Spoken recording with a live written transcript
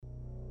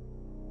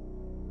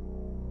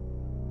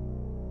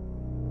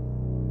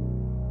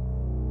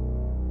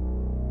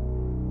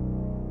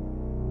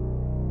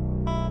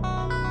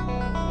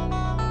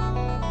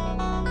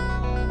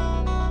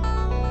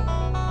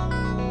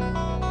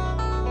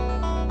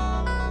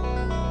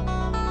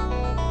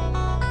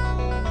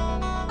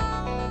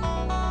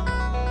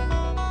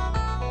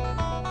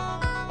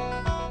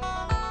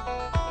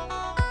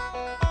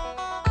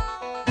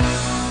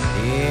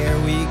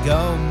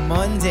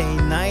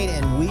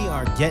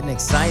getting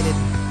excited.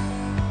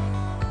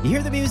 You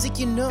hear the music,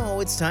 you know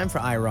it's time for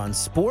Ira on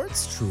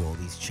Sports, True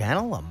Oldies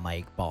Channel. I'm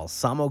Mike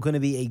Balsamo. Going to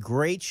be a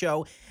great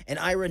show. And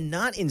Ira,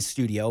 not in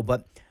studio,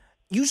 but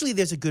usually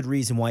there's a good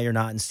reason why you're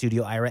not in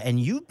studio, Ira. And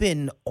you've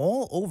been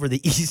all over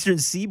the Eastern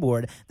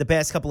Seaboard the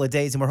past couple of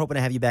days, and we're hoping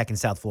to have you back in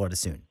South Florida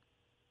soon.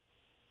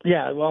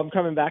 Yeah, well, I'm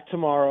coming back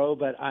tomorrow,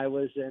 but I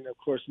was in, of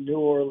course, New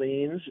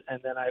Orleans, and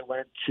then I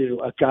went to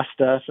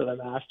Augusta for the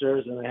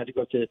Masters, and I had to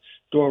go to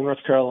Durham, North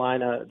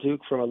Carolina,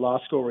 Duke, from a law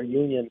school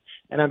reunion.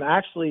 And I'm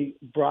actually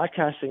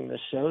broadcasting the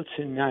show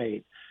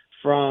tonight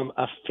from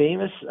a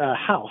famous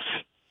house.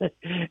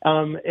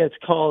 It's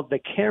called the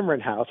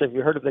Cameron House. Have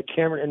you heard of the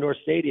Cameron Indoor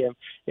Stadium?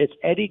 It's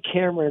Eddie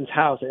Cameron's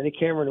house. Eddie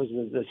Cameron was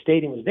the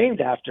stadium was named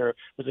after.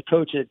 Was a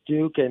coach at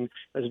Duke and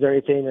was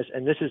very famous.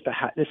 And this is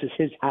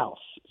his house.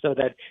 So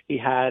that he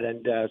had,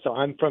 and so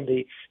I'm from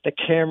the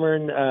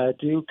Cameron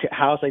Duke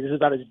house. Like, this is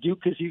about as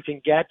Duke as you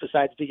can get,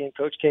 besides being in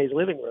Coach K's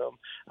living room.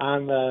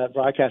 I'm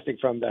broadcasting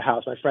from the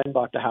house. My friend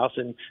bought the house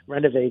and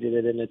renovated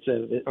it, and it's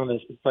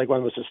like one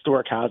of the most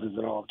historic houses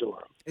in all of Durham.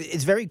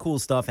 It's very cool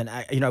stuff, and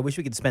I wish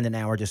we could spend an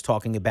hour just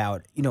talking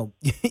about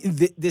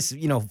this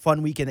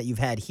fun weekend that you've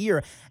had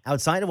here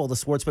outside of all the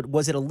sports. But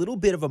was it a little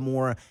bit of a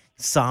more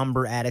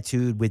somber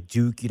attitude with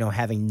Duke,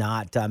 having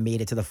not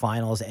made it to the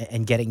finals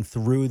and getting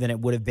through than it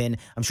would have been?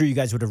 I'm sure you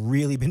guys would have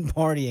really been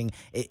partying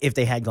if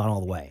they had gone all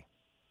the way.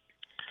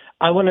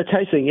 I want to tell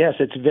you something. Yes,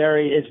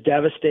 it's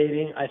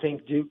devastating. I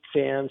think Duke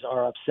fans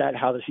are upset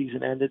how the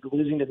season ended,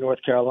 losing to North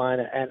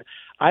Carolina. And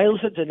I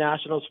listened to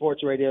national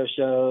sports radio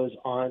shows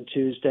on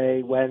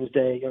Tuesday,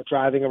 Wednesday,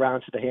 driving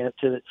around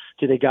to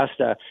the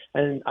Augusta,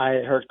 and I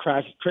heard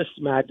Chris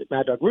Mad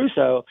Dog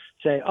Russo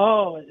say,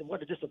 "Oh,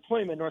 what a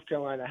disappointment North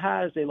Carolina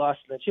has. They lost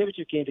in the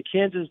championship game to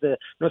Kansas. The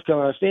North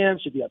Carolina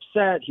fans should be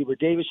upset. Hubert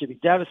Davis should be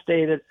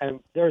devastated." And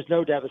there's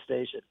no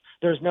devastation.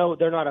 They're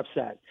not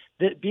upset.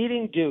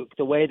 Beating Duke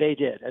the way they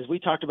did, as we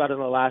talked about in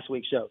the last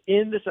week's show,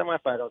 in the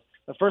semifinals,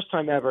 the first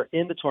time ever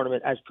in the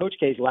tournament as Coach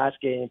K's last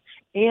game,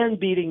 and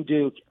beating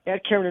Duke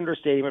at Cameron Indoor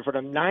Stadium in front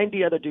of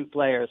 90 other Duke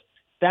players,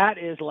 that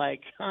is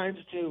like times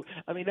two.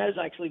 I mean, that is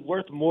actually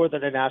worth more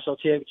than a national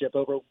championship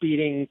over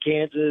beating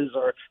Kansas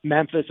or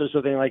Memphis or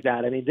something like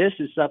that. I mean, this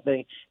is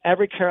something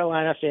every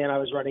Carolina fan I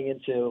was running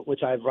into,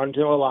 which I've run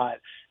into a lot,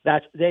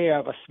 they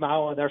have a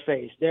smile on their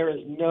face. There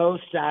is no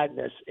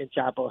sadness in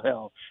Chapel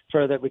Hill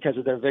because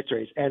of their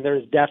victories. And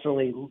there's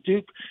definitely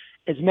Duke.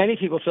 As many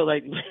people feel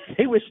like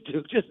they wish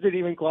Duke just didn't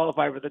even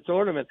qualify for the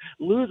tournament.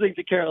 Losing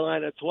to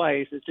Carolina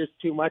twice is just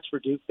too much for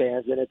Duke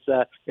fans, and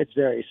it's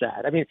very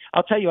sad. I mean,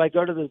 I'll tell you, I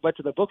went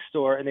to the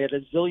bookstore, and they had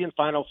a zillion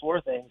Final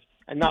Four things,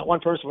 and not one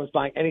person was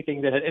buying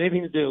anything that had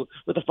anything to do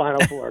with the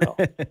Final Four at all.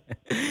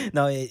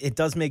 No, it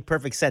does make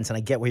perfect sense, and I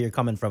get where you're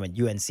coming from at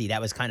UNC.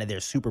 That was kind of their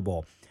Super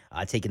Bowl.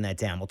 Taking that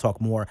down. We'll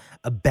talk more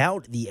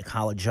about the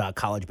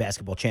college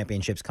basketball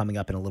championships coming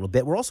up in a little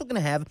bit. We're also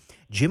going to have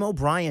Jim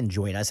O'Brien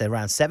join us at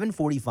around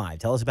 7:45.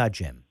 Tell us about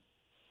Jim.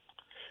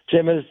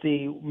 Jim is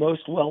the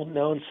most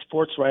well-known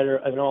sports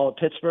writer in all of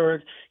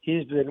Pittsburgh.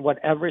 He's won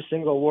every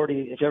single award.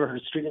 If you ever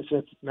heard Street and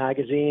Smith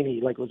magazine,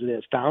 he was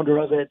the founder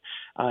of it.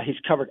 He's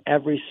covered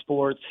every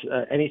sports,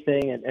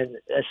 anything. And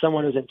as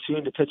someone who's in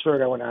tune to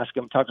Pittsburgh, I want to ask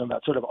him, talking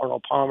about sort of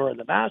Arnold Palmer and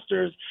the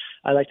Masters.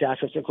 I like to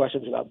ask him some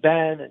questions about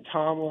Ben and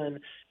Tomlin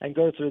and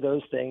go through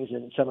those things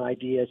and some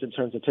ideas in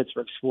terms of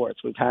Pittsburgh sports.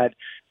 We've had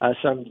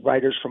some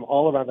writers from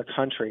all around the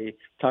country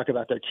talk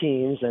about their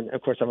teams. And,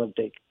 of course, I'm a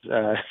big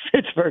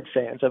Pittsburgh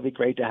fan, so it'd be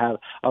great to have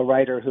a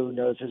writer who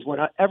has won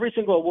every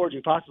single award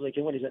you possibly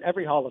can win. He's in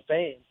every Hall of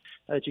Fame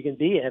that you can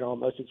be in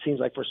almost, it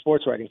seems like, for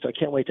sports writing. So I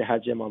can't wait to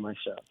have Jim on my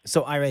show.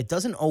 So, Ira, it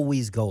doesn't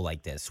always go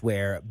like this,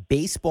 where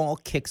baseball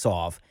kicks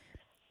off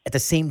at the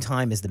same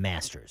time as the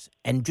Masters.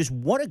 And just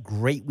what a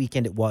great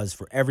weekend it was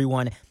for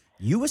everyone.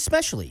 You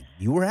especially.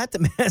 You were at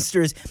the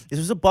Masters. This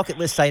was a bucket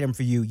list item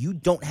for you. You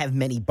don't have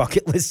many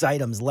bucket list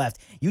items left.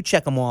 You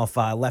check them off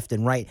left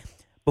and right.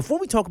 Before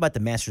we talk about the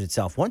Masters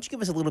itself, why don't you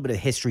give us a little bit of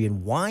history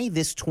and why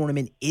this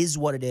tournament is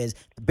what it is,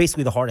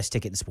 basically the hardest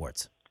ticket in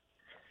sports?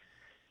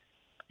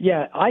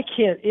 Yeah, I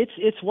can't.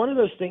 It's one of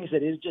those things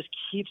that just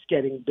keeps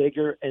getting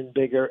bigger and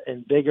bigger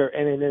and bigger.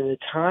 And in a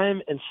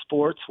time in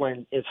sports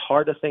when it's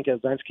hard to think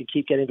events can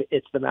keep getting,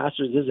 it's the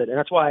Masters, is it? And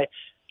that's why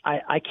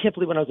I can't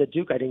believe when I was at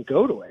Duke I didn't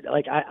go to it.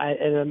 Like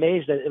I'm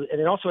amazed that, and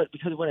it also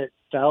because when it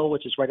fell,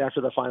 which is right after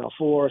the Final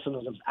Four,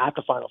 sometimes it was at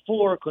the Final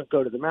Four, couldn't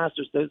go to the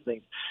Masters, those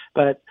things.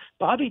 But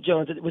Bobby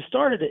Jones, it was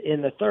started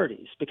in the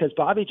 30s because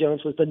Bobby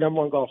Jones was the number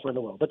one golfer in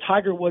the world, but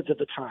Tiger Woods at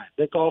the time,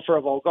 the golfer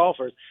of all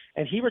golfers,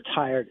 and he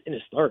retired in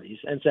his 30s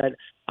and said,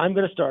 "I'm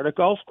going to start a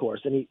golf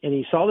course." And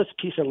he saw this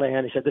piece of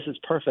land. He said, "This is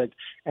perfect."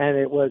 And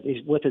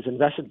he's with his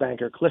investment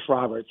banker Cliff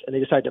Roberts, and they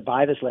decided to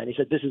buy this land. He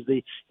said, "This is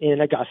in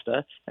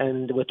Augusta,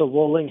 and with the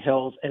rolling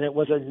hills," and it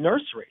was a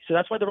nursery. So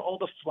that's why there were all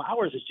the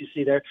flowers that you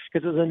see there,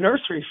 because it was a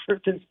nursery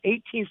since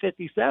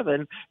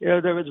 1857.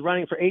 There was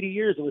running for 80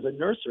 years. It was a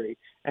nursery.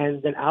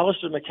 And then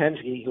Alistair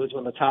Mackenzie, who was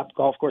one of the top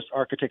golf course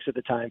architects at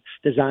the time,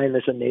 designed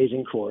this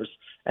amazing course.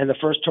 And the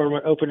first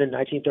tournament opened in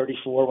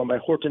 1934, won by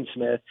Horton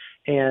Smith,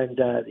 and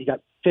he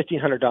got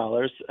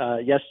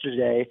 $1,500.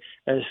 Yesterday,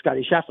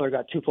 Scotty Scheffler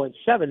got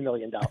 $2.7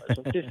 million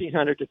from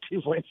 $1,500 to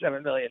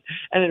 $2.7 million.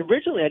 And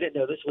originally, I didn't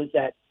know this, was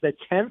that the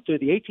 10th through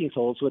the 18th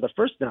holes were the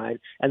first 9,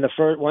 and the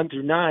first 1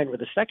 through 9 were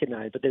the second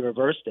 9, but they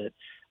reversed it.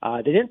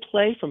 They didn't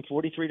play from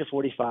 43 to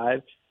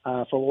 45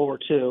 for World War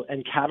II,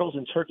 and cattle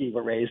and turkey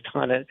were raised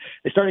on it.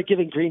 They started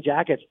giving green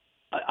jackets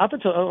up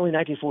until only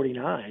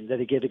 1949 that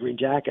they gave the green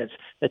jackets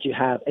that you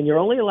have, and you're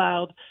only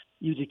allowed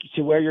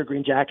to wear your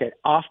green jacket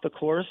off the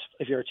course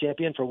if you're a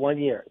champion for 1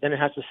 year. Then it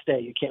has to stay.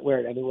 You can't wear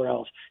it anywhere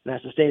else. It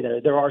has to stay there.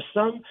 There are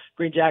some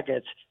green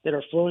jackets that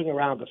are floating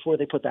around before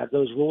they put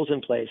those rules in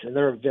place, and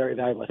they're very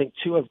valuable. I think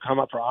 2 have come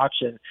up for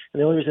auction,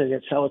 and the only reason they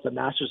didn't sell it, the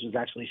Masters was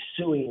actually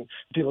suing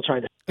people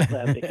trying to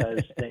sell them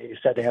because they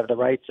said they have the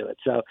right to it.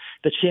 So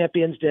the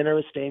Champions Dinner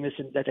is famous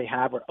in that they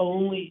have, where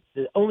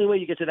the only way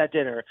you get to that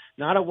dinner,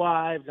 not a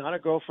wife, not a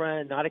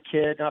girlfriend, not a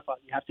kid,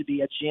 you have to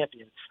be a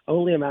champion.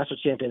 Only a Master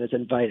champion is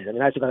invited. I mean,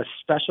 that's about as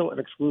special and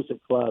exclusive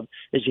club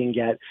as you can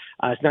get.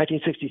 It's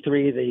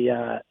 1963.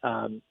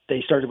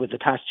 They started with the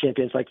past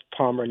champions like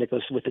Palmer and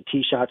Nicklaus with the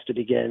tee shots to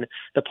begin.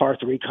 The par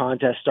 3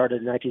 contest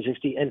started in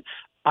 1960. And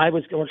I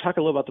was going to talk a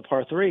little about the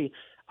par 3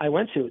 I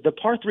went to. The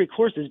par 3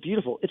 course is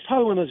beautiful. It's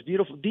probably one of the most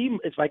beautiful,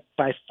 it's like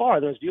by far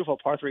the most beautiful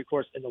par 3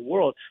 course in the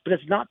world, but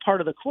it's not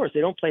part of the course. They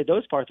don't play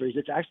those par 3s.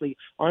 It's actually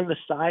on the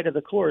side of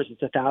the course.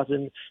 It's a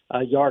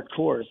 1,000-yard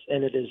course,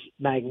 and it is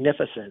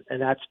magnificent,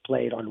 and that's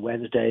played on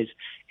Wednesdays.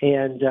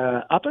 And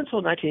up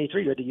until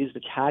 1983, you had to use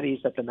the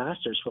caddies that the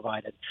Masters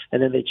provided,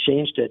 and then they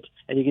changed it.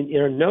 And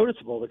you're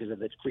noticeable because of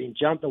the green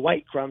jump, the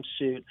white crumb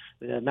suit,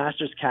 the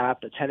Masters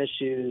cap, the tennis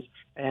shoes,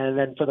 and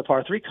then for the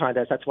par 3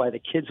 contest, that's why the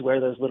kids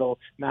wear those little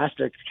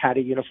Masters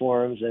caddy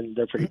uniforms, and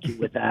they're pretty cute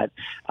with that.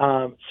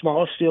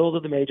 Smallest field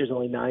of the majors,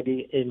 only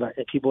 90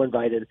 people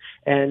invited,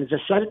 and it's a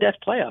sudden death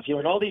playoff.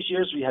 In all these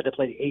years we had to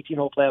play the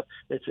 18-hole playoff.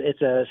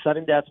 It's a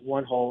sudden death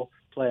 1-hole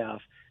playoff.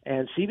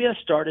 And CBS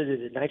started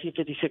it in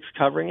 1956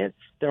 covering it.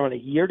 They're on a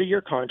year-to-year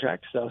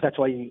contract, so that's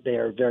why they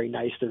are very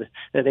nice to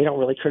they don't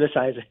really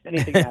criticize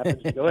anything that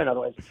happens to go in.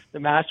 Otherwise, the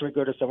Masters would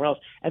go to somewhere else.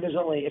 And there's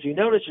only, if you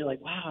notice, you're like,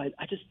 wow,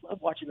 I just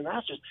love watching the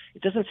Masters.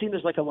 It doesn't seem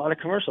there's like a lot of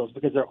commercials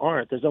because there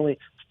aren't. There's only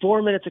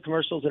 4 minutes of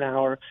commercials an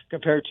hour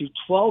compared to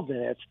 12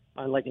 minutes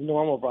on like a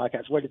normal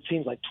broadcast, where it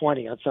seems like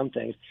 20 on some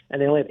things.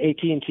 And they only have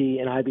AT&T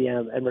and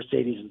IBM and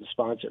Mercedes as the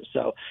sponsors.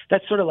 So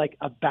that's sort of like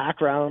a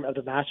background of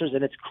the Masters,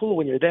 and it's cool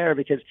when you're there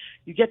because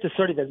you get to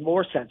sort of in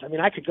more sense. I mean,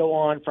 I could go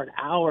on for an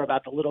hour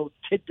about the little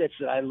tidbits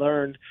that I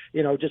learned,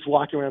 just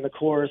walking around the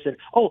course. And,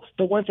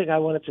 the one thing I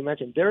wanted to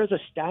mention, there is a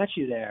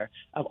statue there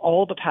of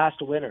all the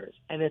past winners.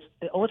 And it's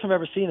the only time I've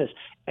ever seen this.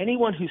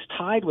 Anyone who's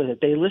tied with it,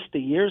 they list the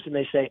years and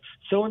they say,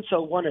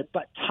 so-and-so won it,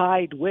 but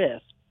tied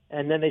with.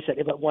 And then they said,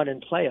 but won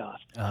in playoff.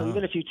 So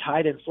even if you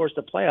tied and forced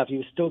a playoff,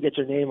 you still get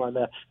your name on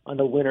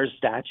the winner's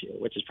statue,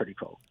 which is pretty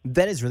cool.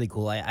 That is really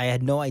cool. I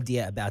had no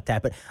idea about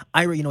that. But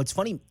Ira, it's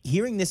funny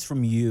hearing this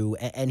from you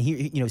and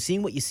hear,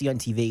 seeing what you see on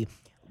TV,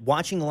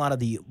 watching a lot of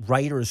the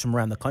writers from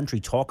around the country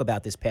talk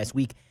about this past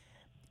week.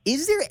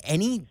 Is there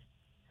any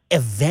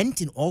event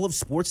in all of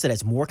sports that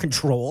has more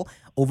control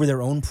over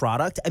their own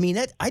product? I mean,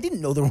 I didn't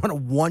know they were on a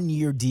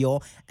 1-year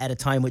deal at a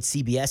time with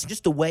CBS.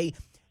 Just the way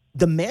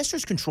the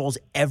Masters controls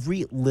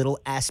every little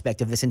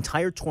aspect of this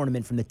entire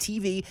tournament, from the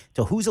TV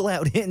to who's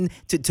allowed in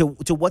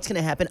to what's going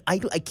to happen. I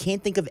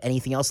can't think of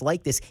anything else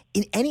like this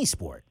in any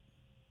sport.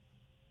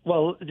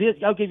 Well,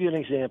 I'll give you an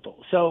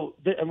example. So,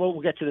 and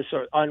we'll get to this.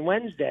 On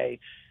Wednesday,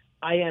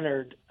 I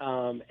entered,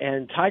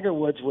 and Tiger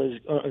Woods was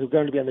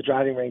going to be on the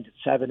driving range at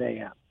 7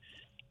 a.m.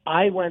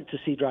 I went to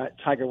see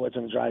Tiger Woods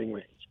on the driving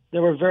range.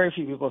 There were very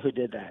few people who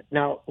did that.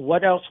 Now,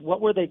 what else? What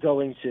were they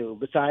going to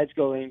besides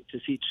going to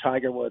see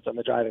Tiger Woods on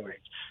the driving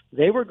range?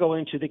 They were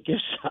going to the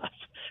gift shop.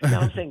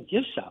 Now I'm saying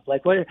gift shop.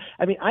 Like what?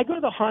 I mean, I go to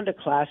the Honda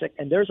Classic,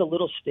 and there's a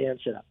little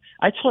stand set up.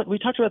 We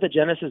talked about the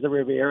Genesis, the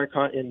Riviera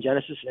in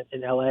Genesis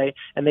in L.A.,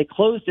 and they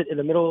closed it in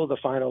the middle of the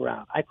final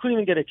round. I couldn't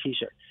even get a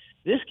T-shirt.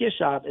 This gift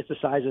shop is the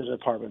size of an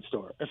department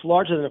store. It's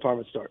larger than a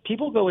department store.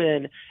 People go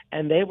in,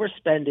 and they were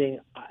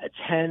spending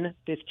 $10,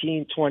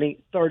 $15, $20,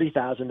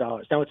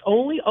 $30,000. Now, it's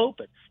only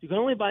open. You can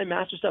only buy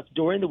Master stuff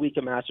during the week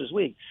of Masters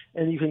Week.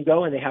 And you can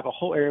go, and they have a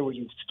whole area where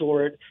you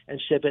store it and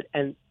ship it.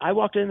 And I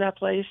walked in that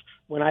place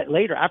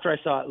after I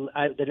saw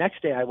it, the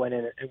next day I went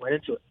in and went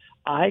into it.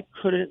 I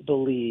couldn't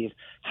believe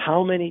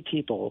how many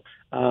people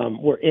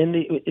were in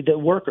the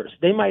workers.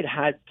 They might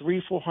have had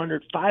 300,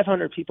 400,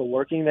 500 people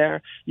working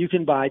there. You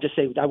can buy, just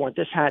say, I want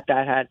this hat,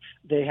 that hat.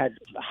 They had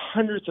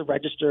hundreds of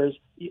registers.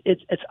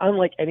 It's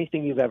unlike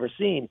anything you've ever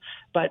seen.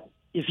 But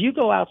if you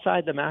go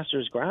outside the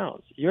Masters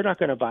grounds, you're not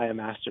going to buy a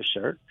Masters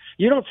shirt.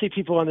 You don't see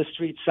people on the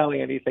street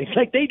selling anything.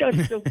 Like, they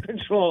don't still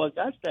control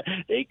Augusta.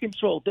 They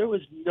control. There was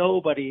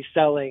nobody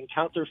selling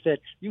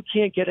counterfeit. You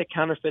can't get a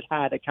counterfeit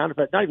hat,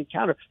 not even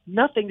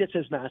nothing that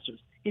says Masters.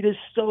 It is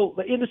so,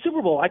 in the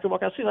Super Bowl, I can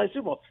walk out, see the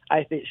Super Bowl,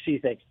 see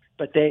things.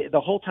 But the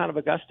whole town of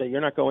Augusta,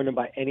 you're not going to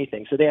buy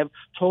anything. So they have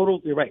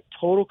total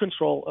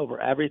control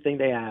over everything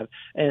they have.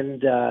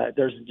 And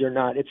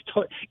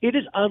it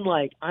is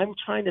unlike, I'm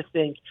trying to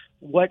think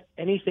what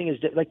anything is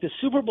like the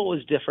Super Bowl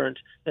is different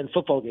than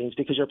football games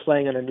because you're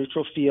playing on a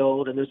neutral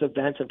field and there's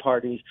events and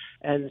parties,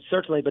 and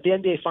certainly, but the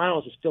NBA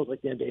Finals is still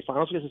like the NBA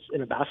Finals because it's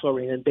in a basketball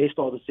arena, and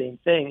baseball the same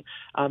thing.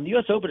 The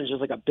U.S. Open is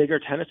just like a bigger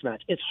tennis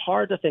match. It's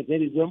hard to think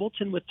maybe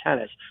Wimbledon with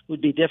tennis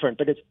would be different,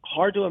 but it's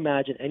hard to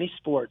imagine any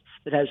sport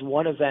that has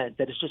one event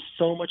that is just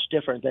so much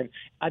different than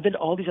I've been to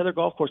all these other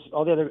golf courses,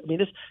 all the other. I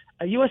mean,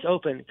 a U.S.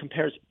 Open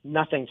compares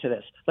nothing to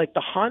this. Like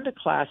the Honda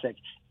Classic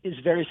is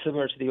very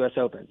similar to the U.S.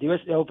 Open. The U.S.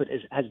 Open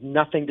has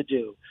nothing to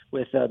do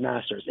with the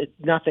Masters. It's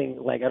nothing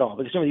like at all.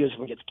 Because some of the U.S.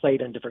 Open gets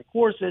played on different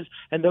courses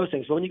and those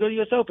things. But when you go to the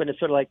U.S. Open, it's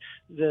sort of like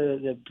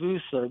the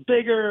booths are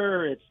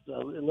bigger. It's a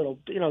little,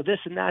 this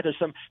and that. There's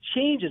some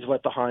changes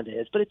what the Honda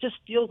is, but it just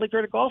feels like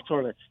you're at a golf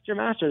tournament. Your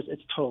Masters,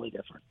 it's totally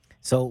different.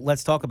 So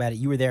let's talk about it.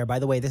 You were there. By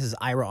the way, this is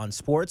Ira on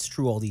Sports,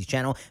 True Oldies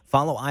channel.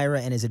 Follow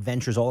Ira and his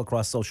adventures all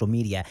across social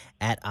media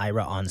at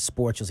Ira on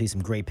Sports. You'll see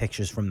some great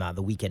pictures from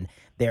the weekend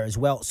there as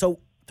well. So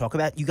talk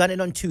about, you got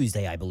it on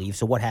Tuesday, I believe.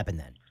 So what happened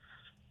then?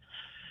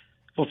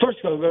 Well, first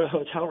go to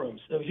hotel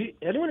rooms. So if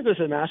anyone who goes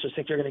to the Masters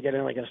think you're going to get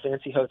in like a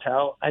fancy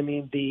hotel. I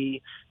mean,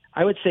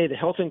 I would say the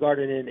Hilton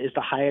Garden Inn is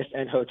the highest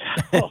end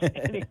hotel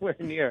anywhere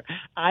near.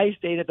 I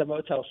stayed at the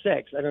Motel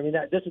 6. And I mean,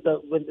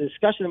 when the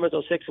discussion of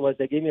Motel 6 was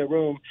they gave me a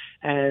room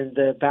and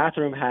the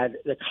bathroom had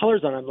the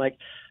colors on it. I'm like,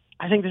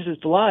 I think this is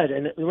blood.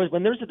 And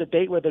when there's a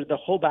debate whether the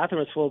whole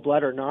bathroom is full of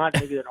blood or not,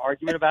 maybe an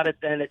argument about it,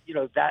 then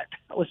that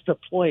was the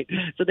point.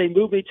 So they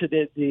moved me to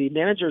the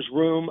manager's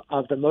room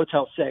of the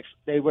Motel 6.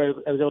 I was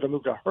able to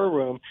move to her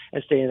room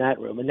and stay in that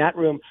room. And that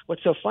room,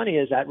 what's so funny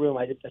is that room,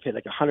 I paid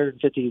like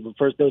 $150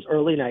 for those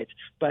early nights.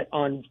 But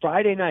on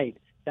Friday night,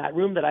 that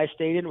room that I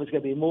stayed in was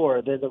going to be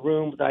more than the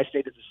room that I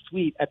stayed at the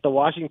suite at the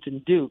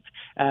Washington Duke.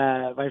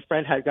 My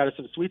friend had got us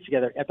some suites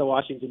together at the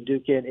Washington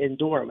Duke in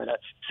Durham at a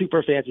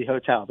super fancy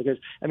hotel. Because,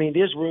 I mean,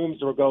 these rooms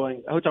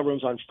hotel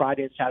rooms on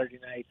Friday and Saturday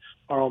night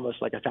are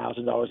almost like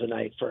 $1,000 a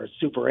night for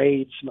Super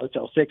 8s,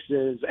 Motel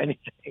 6s,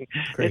 anything.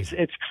 Crazy.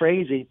 It's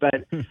crazy.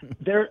 But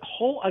their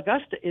whole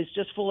Augusta is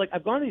just full. Like,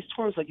 I've gone to these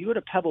tours. Like, you go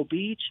to Pebble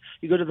Beach,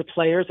 you go to the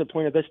Players at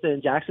Point Vista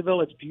in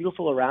Jacksonville. It's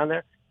beautiful around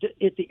there.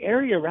 The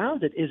area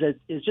around it is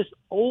just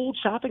old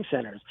shopping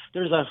centers.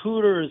 There's a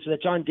Hooters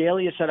that John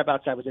Daly has set up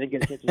outside, which I didn't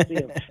get a chance to see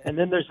him. And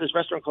then there's this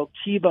restaurant called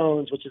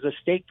T-Bones, which is a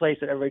steak place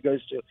that everybody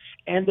goes to.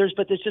 And there's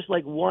just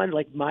like one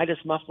like Midas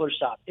muffler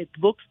shop. It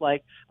looks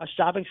like a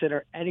shopping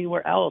center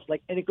anywhere else.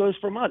 And it goes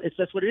for months.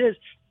 That's what it is.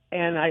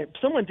 And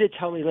someone did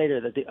tell me later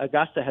that the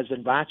Augusta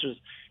Country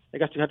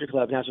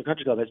Club, National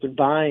Country Club, has been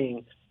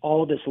buying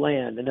all of this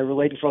land, and they're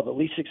waiting for all the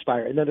lease to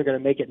expire, and then they're going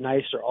to make it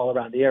nicer all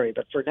around the area.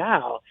 But for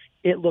now,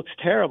 it looks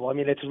terrible. I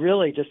mean, it's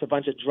really just a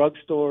bunch of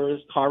drugstores,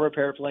 car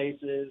repair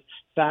places,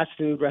 fast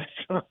food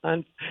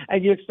restaurants,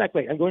 and you expect,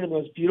 I'm going to the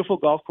most beautiful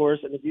golf course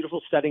and the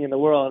beautiful setting in the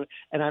world,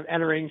 and I'm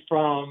entering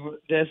from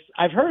this.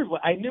 I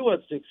knew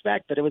what to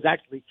expect, but it was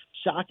actually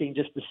shocking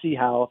just to see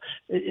how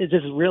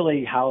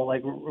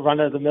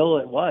run-of-the-mill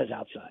it was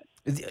outside.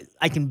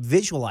 I can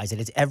visualize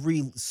it. It's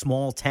every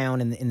small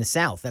town in the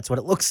South. That's what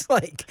it looks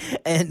like.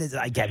 And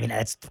I mean,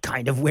 that's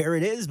kind of where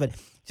it is, but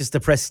just the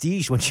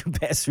prestige once you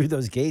pass through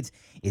those gates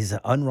is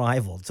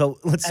unrivaled. So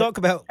let's talk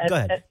about, go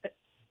ahead.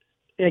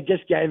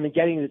 Just getting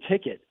the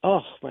ticket.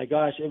 Oh my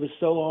gosh, it was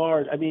so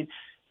hard. I mean,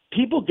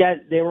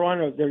 you're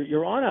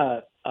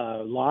on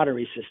a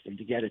lottery system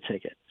to get a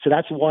ticket. So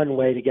that's one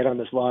way to get on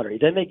this lottery.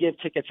 Then they give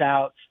tickets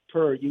out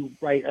you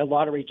write a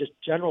lottery, just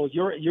general.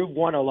 You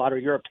won a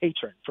lottery. You're a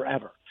patron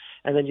forever.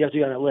 And then you have to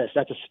be on a list.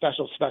 That's a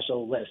special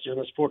list. You're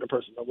the most important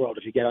person in the world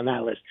if you get on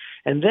that list.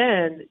 And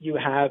then you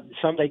have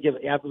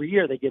every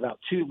year they give out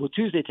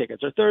Tuesday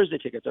tickets or Thursday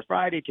tickets or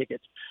Friday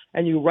tickets,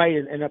 and you write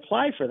and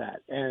apply for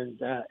that. And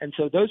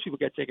so those people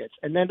get tickets.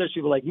 And then there's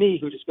people like me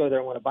who just go there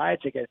and want to buy a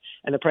ticket,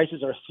 and the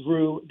prices are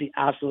through the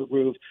absolute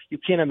roof. You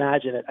can't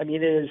imagine it. I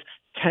mean, it is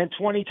 10,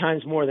 20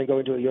 times more than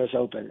going to a U.S.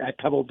 Open at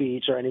Pebble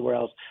Beach or anywhere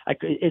else.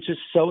 It's just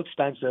so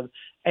expensive.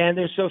 And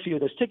there's so few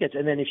of those tickets.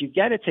 And then if you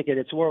get a ticket,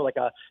 it's more like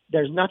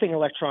there's nothing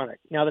electronic.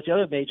 Now, that's the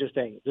other major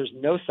thing. There's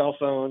no cell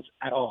phones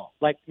at all.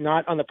 Like,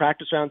 not on the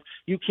practice rounds.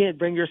 You can't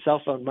bring your cell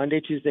phone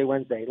Monday, Tuesday,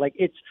 Wednesday. Like,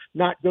 it's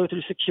not go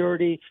through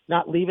security,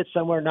 not leave it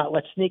somewhere, not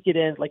let's sneak it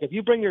in. Like, if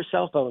you bring your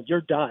cell phone,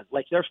 you're done.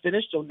 Like, they're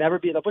finished.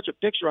 They'll put your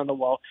picture on the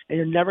wall, and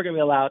you're never going to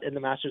be allowed in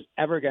the Masters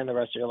ever again the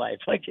rest of your life.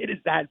 Like, it is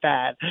that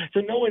bad. So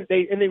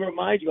they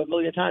remind you a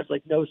million times,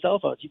 like, no cell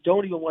phones. You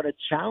don't even want to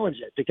challenge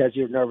it because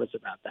you're nervous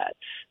about that.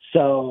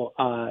 So,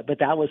 but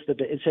that was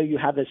and so you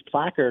have this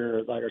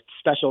placard or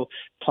special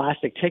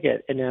plastic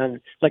ticket, and then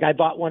I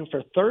bought one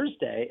for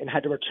Thursday and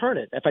had to return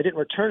it. If I didn't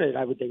return it,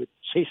 they would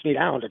chase me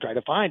down to try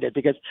to find it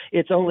because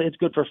it's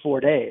good for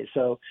 4 days.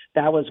 So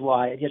that was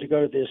why. And you had to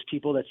go to these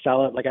people that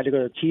sell it. Like, I had to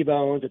go to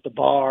T-Bones at the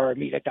bar,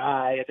 meet a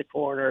guy at the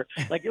corner.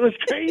 Like, it was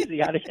crazy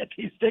how to get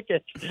these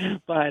tickets.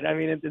 But I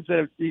mean,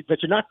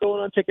 but you're not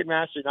going on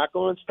Ticketmaster, you're not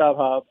going on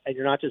StubHub, and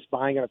you're not just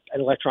buying an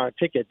electronic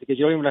ticket because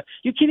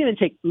you can't even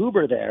take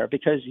Uber there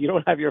because you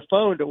don't have your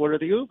phone to order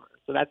the Uber.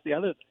 So that's the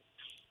other thing.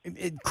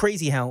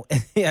 Crazy how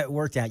it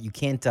worked out. You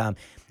can't.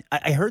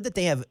 I heard that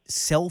they have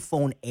cell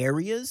phone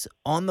areas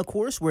on the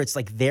course where it's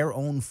like their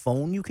own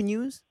phone you can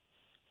use.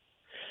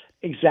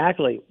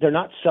 Exactly. They're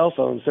not cell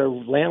phones. They're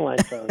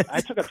landline phones.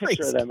 I took a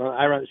picture of Crazy. them.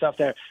 I run stuff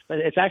there, but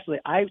it's actually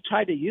I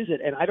tried to use it,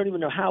 and I don't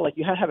even know how. Like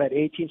you have to have an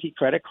AT&T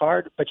credit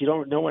card, but you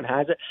don't. No one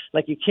has it.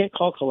 Like you can't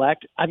call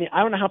collect. I mean,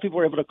 I don't know how people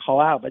were able to call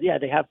out, but yeah,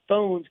 they have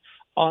phones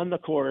on the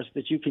course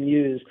that you can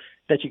use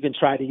that you can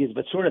try to use.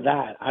 But sort of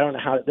that, I don't know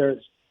how.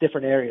 There's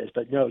different areas,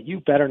 but no, you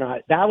better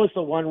not. That was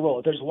the one rule.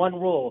 If there's one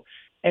rule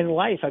in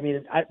life, I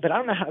mean, but I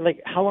don't know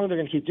how long they're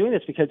going to keep doing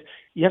this because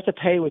you have to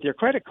pay with your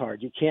credit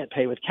card. You can't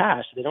pay with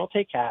cash. They don't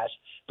take cash.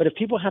 But if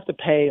people have to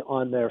pay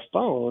on their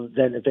phone,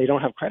 then if they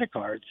don't have credit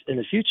cards in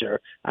the future,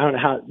 I don't know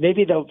how.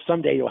 Maybe they'll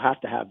someday you'll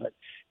have to have, but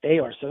they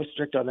are so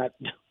strict on that.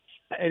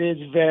 It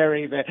is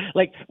very, very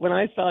like when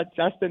I saw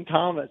Justin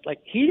Thomas, like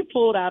he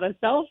pulled out a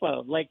cell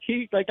phone,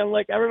 I'm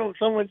like everyone,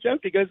 someone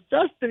joked. He goes,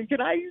 Justin,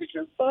 can I use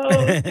your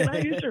phone? Can I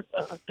use your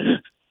phone?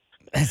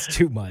 That's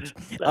too much.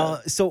 So,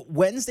 So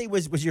Wednesday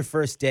was your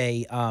first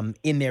day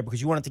in there because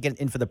you wanted to get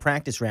in for the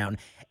practice round,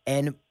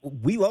 and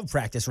we love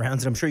practice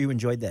rounds, and I'm sure you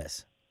enjoyed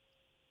this.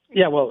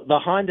 yeah, well, the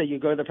Honda, you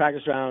go to the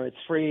practice round, it's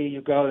free.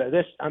 You go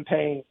there.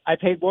 I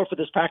paid more for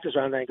this practice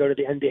round than I go to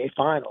the NBA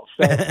Finals.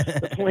 So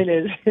the point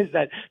is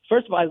that,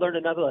 first of all, I learned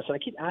another lesson. I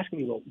keep asking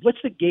people, what's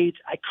the gate?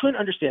 I couldn't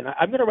understand.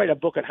 I'm going to write a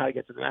book on how to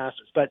get to the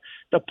Masters, but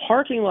the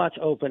parking lot's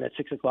open at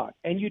 6 o'clock,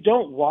 and you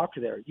don't walk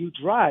there. You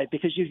drive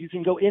because you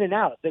can go in and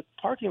out. The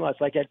parking lots,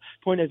 like at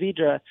Point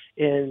Vedra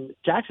in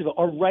Jacksonville,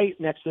 are right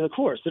next to the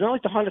course. They're not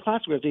like the Honda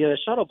Classic where you have to get a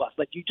shuttle bus.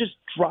 Like you just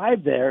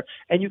drive there,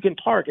 and you can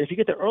park. And if you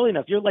get there early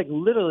enough, you're like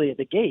literally at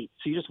the gate.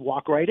 So you just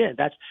walk right in.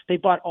 They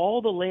bought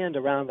all the land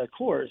around the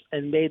course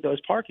and made those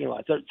parking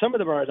lots. So some of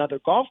them are another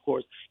golf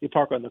course. You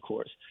park on the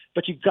course,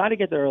 but you got to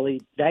get there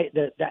early.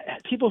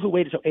 People who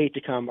wait until 8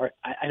 to come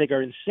I think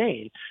are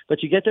insane.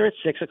 But you get there at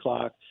 6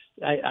 o'clock.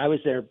 I was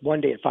there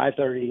one day at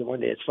 5:30, one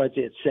day at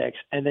 6,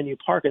 and then you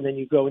park, and then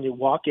you go and you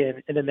walk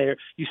in, and then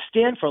you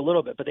stand for a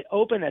little bit. But they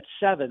open at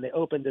 7. They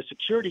open the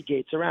security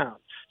gates around.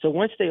 So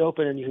once they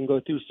open and you can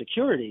go through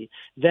security,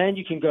 then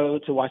you can go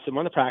to watch them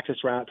on the practice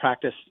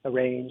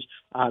range.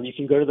 You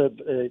can go to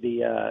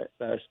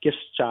the gift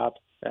shop.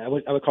 I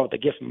would call it the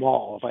gift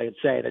mall if I could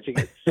say that. You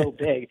get so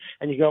big,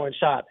 and you go and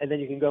shop, and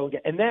then you can go and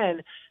get, and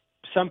then.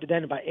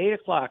 Then by 8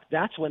 o'clock,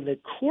 that's when the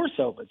course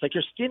opens. Like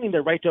you're standing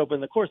there right to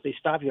open the course. They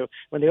stop you.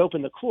 When they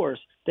open the course,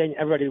 then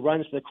everybody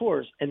runs to the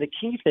course. And the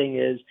key thing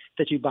is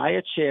that you buy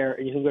a chair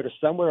and you can go to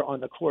somewhere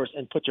on the course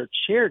and put your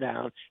chair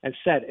down and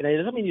set. And it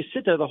doesn't mean you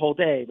sit there the whole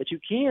day, but you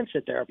can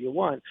sit there if you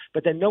want.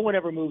 But then no one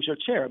ever moves your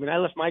chair. I mean, I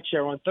left my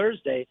chair on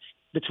Thursday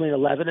between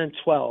 11 and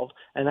 12,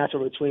 and that's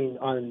between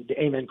on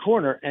the Amen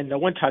corner, and no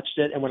one touched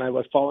it. And when I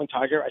was following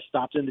Tiger, I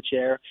stopped in the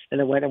chair, and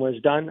then when it was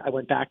done, I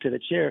went back to the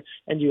chair,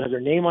 and you have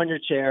your name on your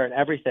chair and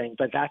everything,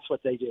 but that's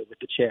what they do with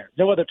the chair.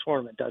 No other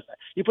tournament does that.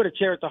 You put a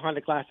chair at the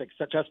Honda Classic,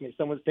 so trust me,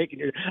 someone's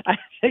I'm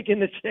taking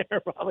the chair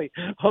probably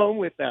home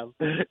with them.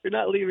 You're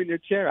not leaving your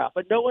chair out,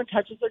 but no one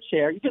touches their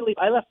chair. You can leave.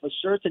 I left the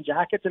shirts and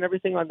jackets and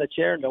everything on the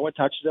chair. No one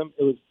touched them.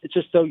 It's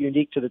just so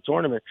unique to the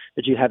tournament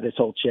that you have this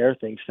whole chair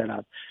thing set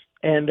up.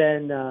 And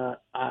then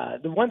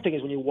the one thing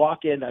is when you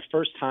walk in that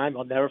first time,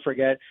 I'll never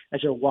forget,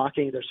 as you're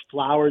walking, there's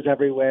flowers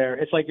everywhere.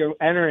 It's like you're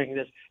entering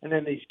this, and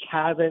then these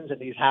cabins and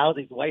these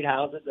houses, these white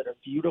houses that are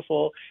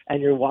beautiful,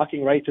 and you're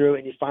walking right through,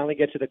 and you finally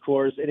get to the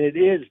course, and it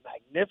is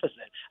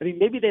magnificent. I mean,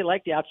 maybe they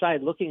like the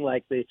outside looking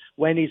like the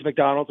Wendy's,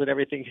 McDonald's, and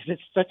everything, because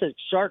it's such a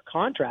sharp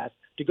contrast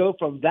to go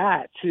from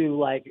that to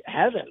like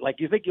heaven. Like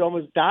you think you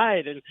almost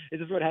died, and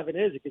this is what heaven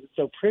is because it's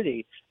so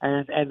pretty.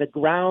 And the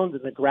ground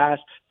and the grass,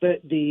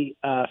 the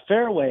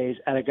fairways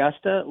at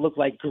Augusta look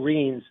like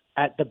greens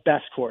at the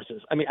best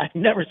courses. I mean, I've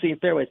never seen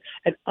fairways.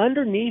 And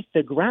underneath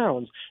the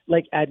grounds,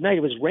 like at night,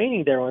 it was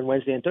raining there on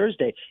Wednesday and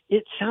Thursday.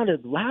 It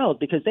sounded loud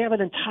because they have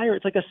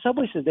it's like a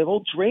subway system. They have a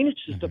whole drainage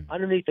system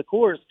underneath the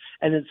course.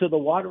 And then so the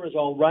water is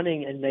all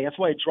running, and that's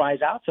why it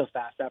dries out so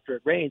fast after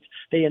it rains.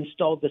 They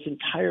installed this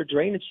entire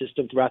drainage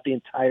system throughout the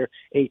entire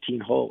 18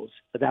 holes.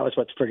 But that was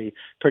what's pretty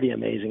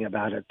amazing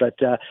about it. But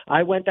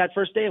I went that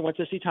first day and went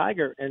to see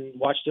Tiger and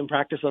watched him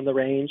practice on the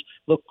range.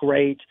 Looked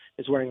great.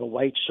 He's wearing a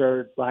white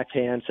shirt, black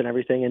pants, and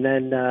everything. And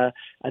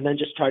then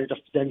just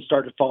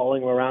started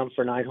following him around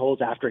for 9 holes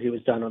after he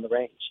was done on the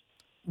range.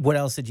 What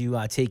else did you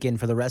take in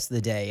for the rest of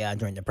the day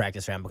during the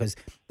practice round? Because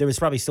there was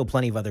probably still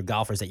plenty of other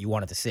golfers that you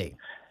wanted to see.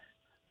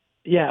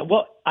 Yeah,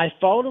 well, I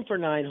followed him for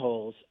 9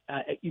 holes.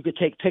 You could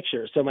take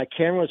pictures, so my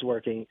camera was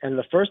working. And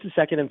the first and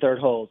second and third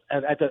holes,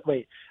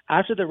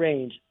 after the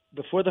range,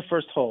 before the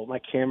first hole, my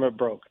camera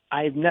broke.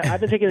 I've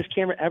been taking this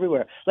camera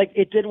everywhere. Like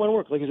it didn't want to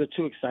work. Like was it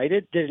too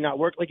excited? Did it not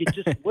work? Like it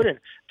just wouldn't.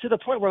 To the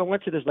point where I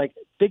went to this like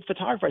big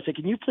photographer. I said,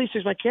 "Can you please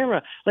fix my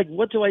camera? Like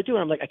what do I do?"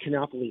 And I'm like, "I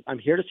cannot believe I'm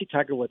here to see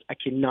Tiger Woods. I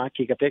cannot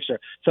take a picture."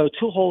 So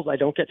 2 holes, I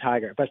don't get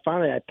Tiger, but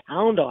finally I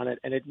pound on it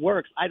and it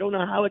works. I don't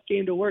know how it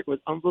came to work. It was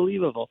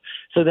unbelievable.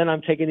 So then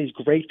I'm taking these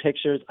great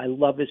pictures. I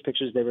love these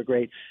pictures. They were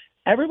great.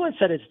 Everyone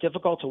said it's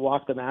difficult to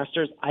walk the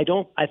Masters. I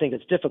think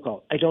it's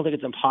difficult. I don't think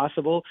it's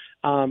impossible.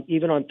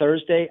 Even on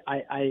Thursday,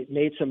 I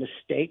made some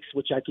mistakes,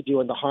 which I could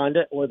do on the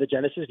Honda or the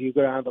Genesis if you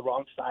go down the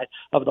wrong side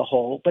of the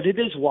hole. But it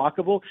is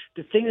walkable.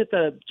 The thing that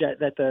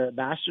the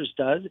Masters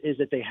does is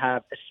that they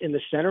have in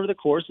the center of the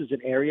course is an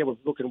area where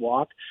people can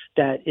walk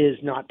that is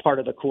not part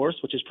of the course,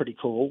 which is pretty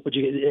cool.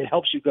 It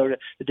helps you go to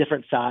the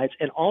different sides.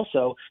 And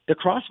also the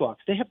crosswalks.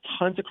 They have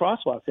tons of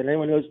crosswalks. And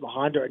anyone knows the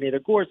Honda or any other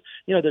course,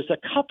 there's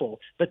a couple,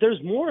 but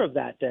there's more of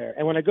that there.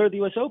 And when I go to the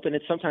U.S. Open,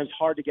 it's sometimes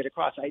hard to get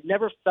across. I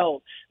never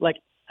felt like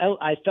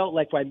I felt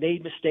like I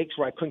made mistakes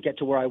where I couldn't get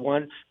to where I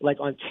won. Like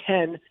on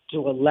 10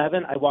 to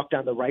 11, I walked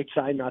down the right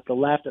side, not the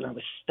left, and I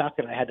was stuck,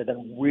 and I had to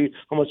then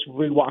almost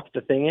re-walk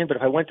the thing in. But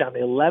if I went down the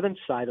 11th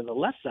side on the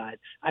left side,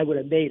 I would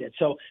have made it.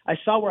 So I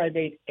saw where I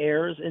made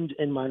errors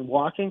in my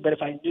walking, but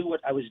if I knew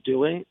what I was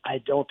doing, I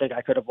don't think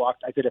I could have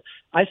walked.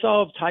 I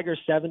saw Tiger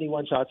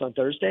 71 shots on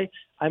Thursday.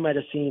 I might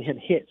have seen him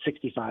hit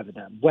 65 of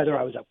them, whether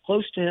I was up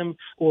close to him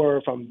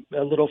or from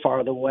a little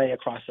farther away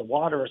across the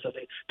water or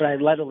something. But I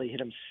literally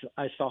hit him.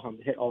 I saw him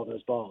hit all of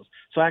those balls.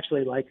 So I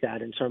actually like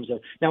that in terms of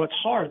 – now it's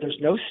hard. There's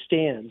no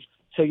stands.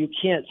 So you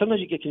can't – sometimes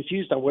you get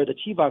confused on where the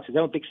tee box is. They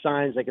don't have big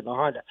signs like in the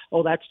Honda.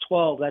 Oh, that's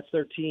 12, that's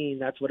 13,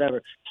 that's whatever.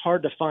 It's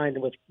hard to find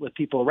with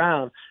people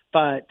around.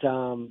 But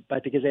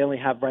because they only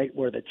have right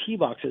where the tee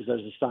box is,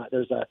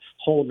 there's a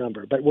hole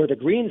number. But where the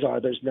greens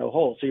are, there's no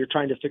hole. So you're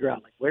trying to figure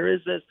out, like, where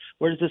is this?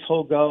 Where does this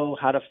hole go?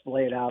 How to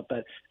lay it out.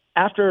 But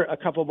after a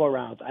couple more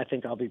rounds, I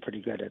think I'll be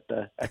pretty good at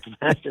the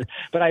Masters.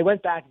 But I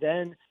went back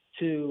then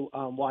to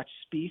watch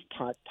Spieth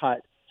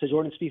putt. So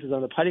Jordan Spieth was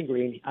on the putting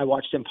green. I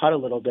watched him putt a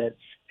little bit,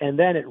 and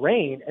then it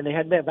rained, and they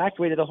had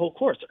evacuated the whole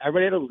course.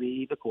 Everybody had to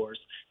leave the course,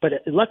 but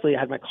luckily I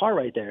had my car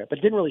right there. But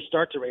it didn't really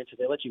start to rain, so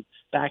they let you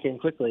back in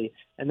quickly.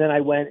 And then I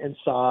went and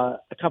saw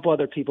a couple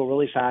other people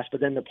really fast,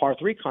 but then the par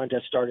 3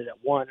 contest started at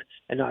 1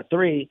 and not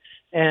 3.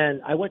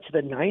 And I went to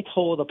the 9th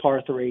hole of the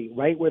par 3,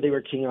 right where they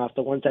were teeing off,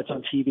 the ones that's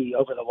on TV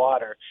over the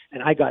water.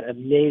 And I got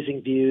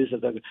amazing views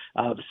of the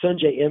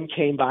Sungjae Im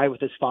came by with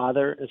his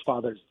father. His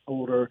father's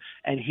older,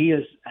 and he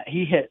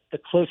hit the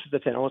closest to the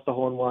pin, almost the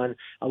hole in one.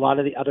 A lot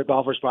of the other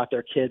golfers brought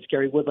their kids.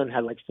 Gary Woodland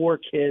had like 4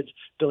 kids.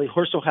 Billy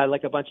Horschel had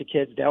like a bunch of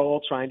kids. They're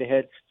all trying to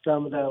hit.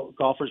 Some of the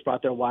golfers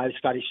brought their wives.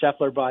 Scotty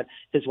Scheffler brought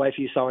his wife,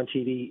 you saw on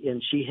TV,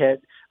 and she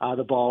hit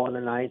the ball on the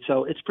 9th.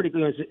 So it's pretty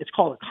good. It's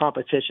called a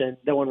competition.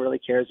 No one really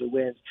cares who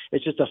wins.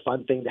 It's just a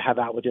fun thing to have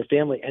out with your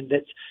family. And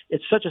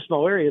it's such a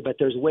small area, but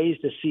there's ways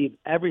to see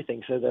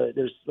everything. So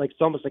there's like,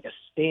 it's almost like a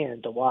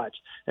stand to watch.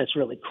 That's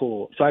really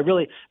cool. So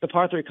the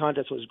par 3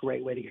 contest was a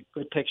great way to get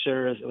good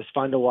pictures. It was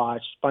fun to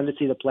watch, fun to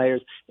see the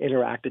players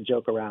interact and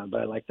joke around,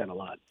 but I like that a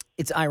lot.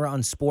 It's Ira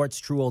on Sports,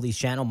 True Oldies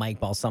channel. Mike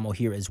Balsamo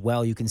here as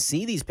well. You can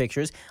see these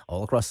pictures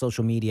all across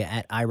social media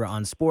at Ira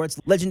on Sports.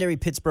 Legendary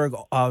Pittsburgh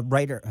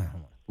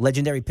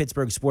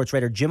sports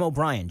writer Jim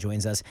O'Brien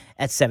joins us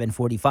at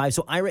 7:45.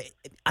 So, Ira,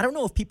 I don't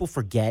know if people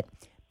forget,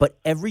 but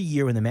every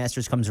year when the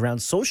Masters comes around,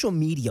 social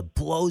media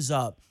blows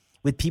up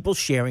with people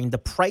sharing the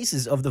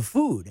prices of the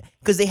food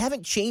because they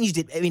haven't changed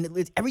it. I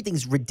mean,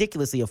 everything's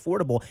ridiculously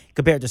affordable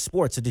compared to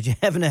sports. So did you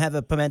happen to have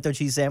a pimento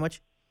cheese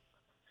sandwich?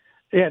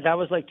 Yeah, that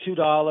was like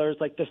 $2.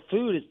 Like the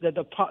food is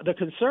the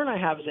concern I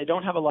have is they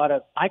don't have a lot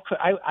of.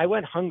 I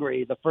went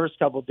hungry the first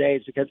couple of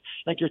days because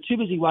like you're too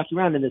busy walking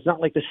around and it's not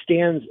like the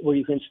stands where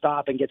you can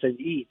stop and get to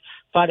eat.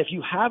 But if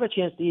you have a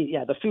chance to eat,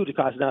 yeah, the food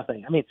costs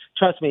nothing. I mean,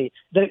 trust me,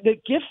 the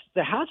gifts,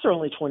 the hats are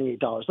only $28.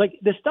 Like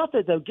the stuff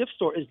at the gift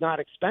store is not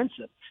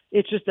expensive.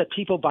 It's just that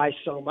people buy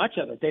so much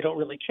of it they don't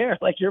really care.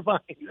 Like they were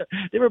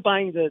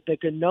buying the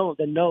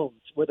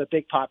gnomes were the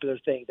big popular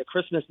thing, the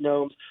Christmas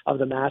gnomes of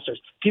the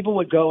Masters. People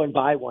would go and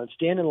buy one,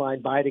 stand in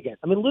line, buy it again.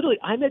 I mean, literally,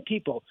 I met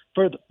people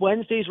for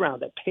Wednesday's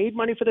round that paid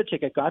money for their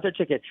ticket, got their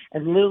ticket,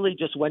 and literally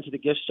just went to the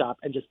gift shop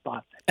and just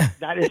bought it.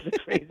 That is the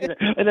crazy thing.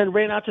 And then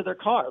ran out to their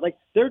car. Like,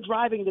 they're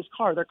driving this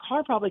car. Their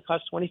car probably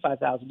cost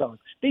 $25,000.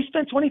 They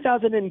spent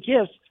 $20,000 in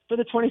gifts for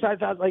the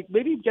 $25,000. Like,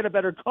 maybe get a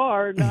better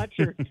car, not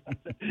sure.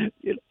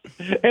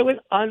 It was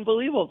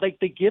unbelievable. Like,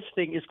 the gift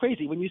thing is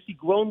crazy. When you see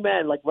grown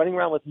men, like, running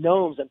around with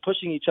gnomes and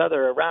pushing each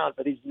other around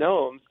for these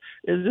gnomes,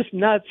 it's just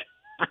nuts.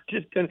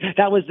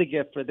 That was the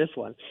gift for this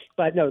one.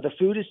 But no, the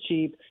food is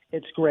cheap.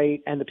 It's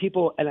great. And the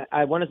people, and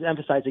I want to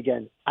emphasize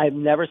again, I've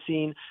never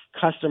seen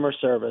customer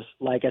service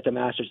like at the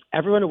Masters.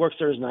 Everyone who works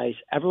there is nice.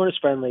 Everyone is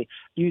friendly.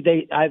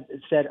 I've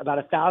said about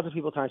 1,000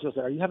 people times, people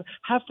say,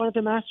 have fun at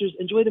the Masters,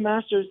 enjoy the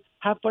Masters,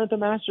 have fun at the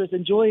Masters,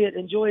 enjoy it,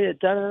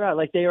 da, da, da.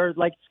 Like they are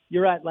like,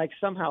 you're at like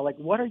somehow, like,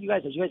 what are you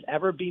guys? Did you guys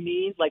ever be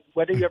mean? Like,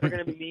 when are you ever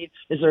going to be mean?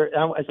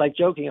 It's like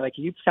joking. Like,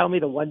 can you tell me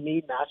the one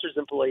mean Masters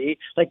employee?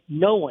 Like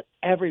no one,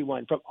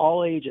 everyone from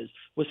all ages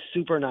was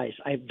super nice.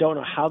 I don't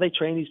know how they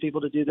train these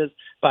people to do this,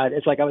 but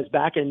it's like I was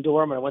back in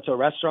dorm and I went to a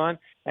restaurant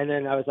and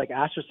then I was like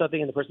asked for something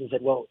and the person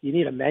said, well, you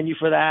need a menu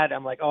for that.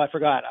 I'm like, oh, I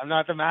forgot. I'm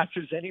not the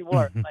Masters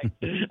anymore. Like,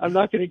 I'm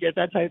not going to get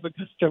that type of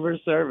customer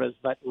service.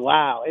 But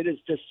wow, it is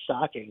just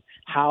shocking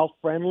how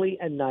friendly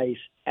and nice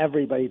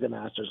everybody at the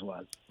Masters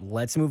was.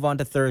 Let's move on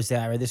to Thursday,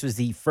 Ira. This was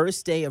the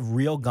first day of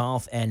real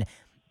golf and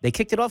they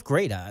kicked it off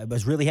great. I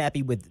was really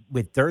happy with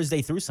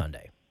Thursday through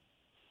Sunday.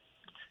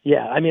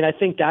 Yeah, I mean, I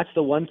think that's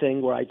the one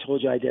thing where I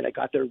told you I did. I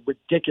got there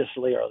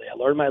ridiculously early. I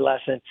learned my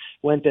lesson,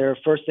 went there.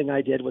 First thing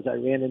I did was I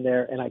ran in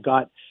there and I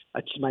got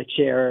my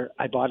chair.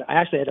 I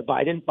actually had to buy,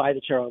 I didn't buy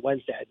the chair on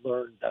Wednesday. I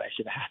learned that I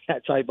should have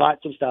that. So I bought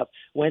some stuff,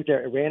 went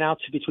there, and ran out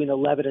to between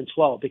 11 and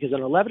 12 because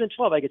on 11 and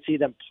 12, I could see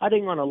them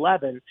putting on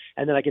 11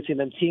 and then I could see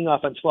them teeing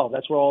off on 12.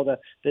 That's where all the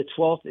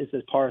 12th is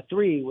the par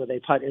 3 where they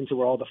putt into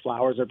where all the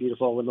flowers are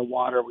beautiful in the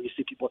water, where you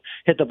see people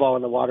hit the ball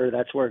in the water.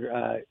 That's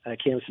where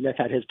Cam Smith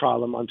had his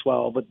problem on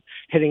 12 with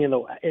hitting in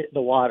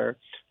the water.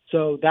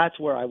 So that's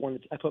where I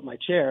put my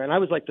chair, and I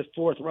was like the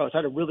fourth row, so I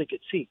had a really good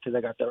seat because I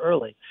got there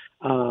early.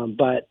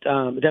 But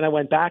then I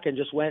went back and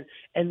just went,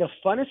 and the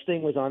funnest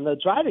thing was on the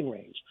driving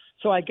range.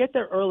 So I get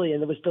there early,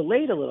 and it was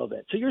delayed a little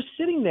bit. So you're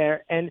sitting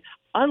there, and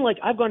unlike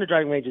I've gone to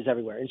driving ranges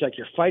everywhere, it's like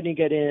you're fighting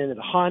to get in, and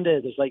the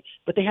Honda,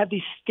 but they have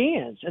these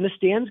stands, and the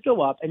stands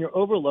go up, and you're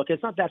overlooked.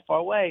 It's not that far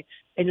away,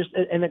 and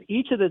then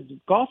each of the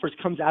golfers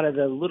comes out of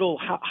the little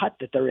hut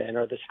that they're in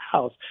or this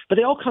house, but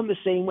they all come the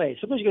same way.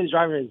 Sometimes you go to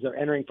driving ranges, they're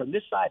entering from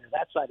this side or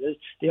that side.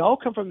 They all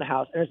come from the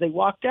house, and as they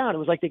walk down, it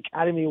was like the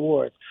Academy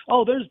Awards.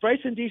 Oh, there's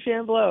Bryson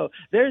DeChambeau,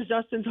 there's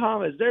Justin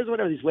Thomas, there's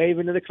whatever. He's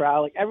waving to the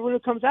crowd, like everyone who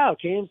comes out,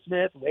 Cam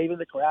Smith waving to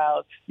the crowd.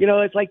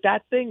 It's like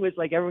that thing was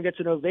like everyone gets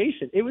an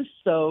ovation. It was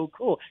so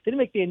cool. They didn't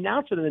make the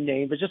announcement of the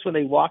name, but just when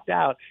they walked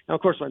out, and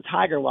of course when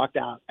Tiger walked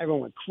out,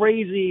 everyone went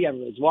crazy.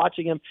 Everyone was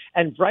watching him,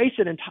 and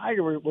Bryson and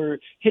Tiger were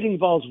hitting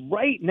balls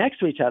right next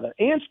to each other,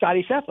 and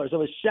Scotty Scheffler.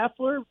 So it was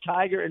Scheffler,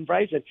 Tiger, and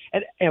Bryson,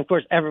 and of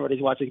course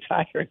everybody's watching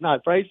Tiger,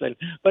 not Bryson.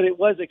 But it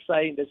was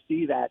exciting to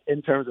see that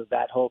in terms of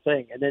that whole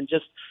thing, and then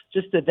just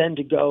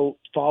to go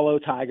follow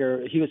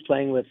Tiger. He was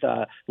playing with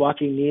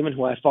Joaquin Niemann,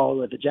 who I followed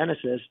with the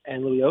Genesis,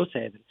 and Louis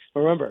Oosthuizen.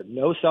 Remember,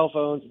 no cell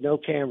phones, no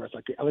cameras.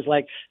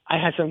 I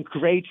had some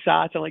great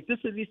shots. I'm like, this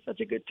would be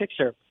such a good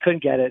picture.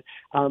 Couldn't get it.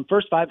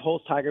 First 5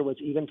 holes, Tiger was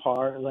even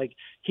par. Like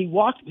he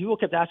walked. People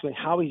kept asking me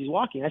how he's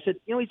walking. I said,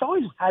 he's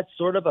always had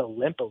sort of a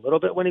limp a little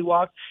bit when he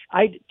walked.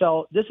 I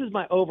felt this is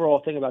my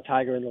overall thing about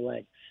Tiger in the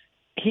leg.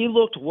 He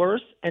looked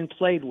worse and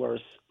played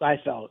worse, I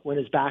felt, when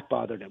his back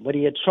bothered him. When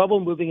he had trouble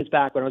moving his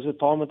back, when I was with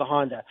Paul with the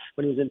Honda,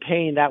 when he was in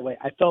pain that way,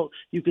 I felt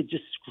you could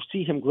just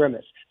see him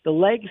grimace. The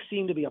legs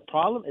seemed to be a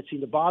problem. It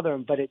seemed to bother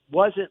him, but it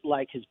wasn't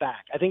like his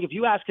back. I think if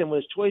you ask him what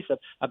his choice of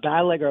a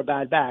bad leg or a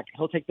bad back,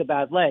 he'll take the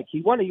bad leg.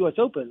 He won a U.S.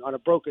 Open on a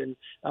broken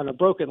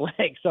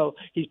leg, so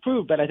he's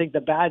proved, but I think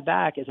the bad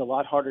back is a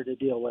lot harder to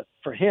deal with,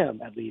 for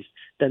him at least,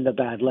 than the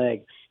bad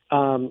leg.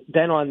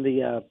 Then on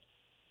the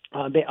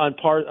on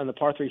the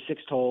par 3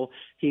 6th hole,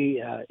 he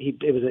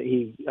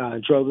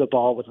drove the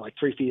ball with like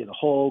 3 feet of the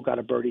hole, got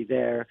a birdie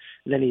there,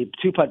 and then he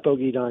 2-putt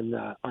bogeyed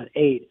on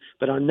 8.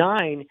 But on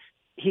 9,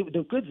 what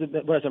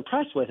I was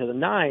impressed with is on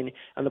 9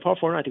 on the par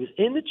 4 9, he was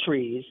in the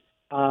trees,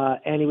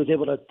 and he was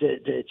able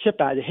to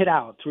chip out, to hit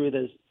out through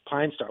the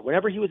Pine Star.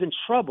 Whenever he was in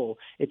trouble,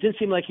 it didn't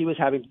seem like he was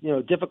having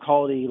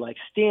difficulty like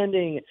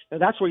standing.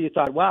 And that's where you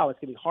thought, wow, it's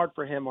going to be hard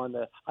for him on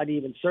the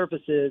uneven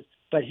surfaces.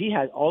 But he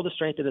had all the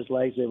strength in his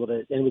legs, and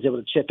was able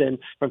to chip in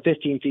from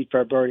 15 feet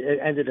for a birdie. It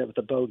ended up with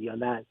a bogey on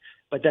that.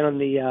 But then on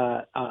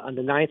the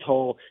 9th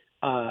hole,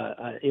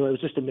 it was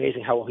just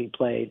amazing how well he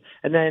played.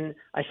 And then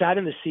I sat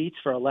in the seats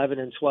for 11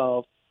 and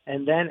 12.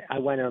 And then I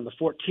went on the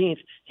 14th.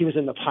 He was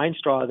in the pine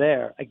straw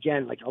there.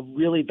 Again, like a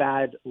really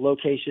bad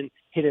location,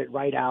 hit it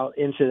right out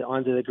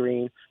onto the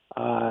green.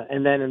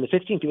 And then in the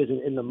 15th, he was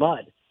in the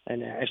mud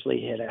and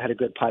actually had a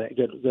good putt,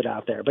 good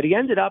out there. But he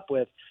ended up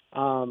with,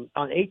 on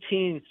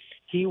 18,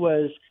 it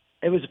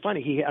was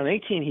funny. On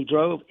 18, he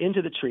drove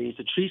into the trees.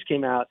 The trees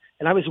came out,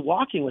 and I was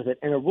walking with it,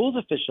 and a rules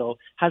official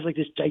has like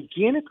this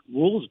gigantic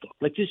rules book,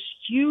 like this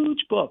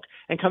huge book,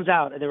 and comes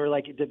out, and they were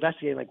like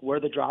investigating like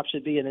where the drop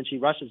should be, and then she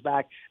rushes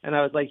back, and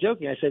I was like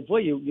joking. I said, "Boy,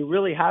 you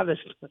really have this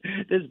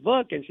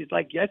book?" And she's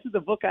like, "Yes, this is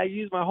the book I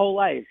used my whole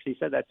life." She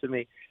said that to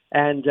me,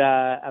 and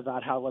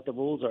about what the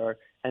rules are.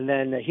 And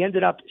then he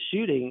ended up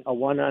shooting a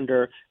 1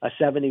 under, a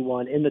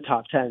 71 in the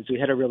top 10. So he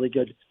had a really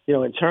good,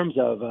 in terms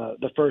of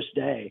the first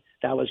day,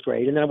 that was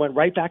great. And then I went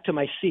right back to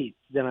my seat.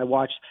 Then I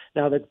watched,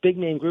 now the big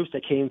name groups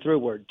that came through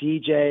were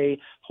DJ,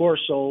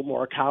 Horschel,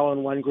 Morikawa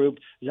in one group,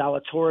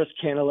 Zalatoris,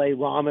 Cantlay,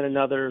 Rahm in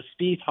another,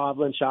 Spieth,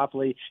 Hovland,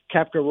 Shopley,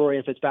 Koepka, Rory,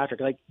 and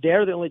Fitzpatrick. Like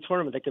they're the only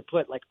tournament that could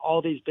put like all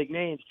these big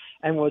names.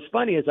 And what was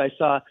funny is I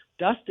saw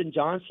Dustin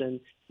Johnson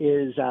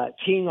is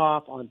teeing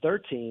off on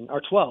 13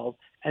 or 12.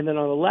 And then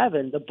on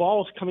 11, the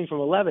ball is coming from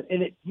 11,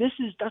 and it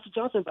misses Dustin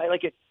Johnson by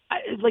like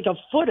a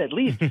foot at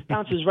least,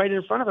 bounces right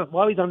in front of him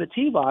while he's on the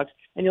tee box.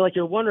 And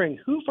you're wondering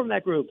who from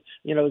that group,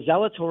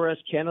 Zalatoris,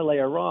 Cantlay,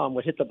 or Rahm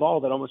would hit the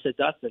ball that almost hit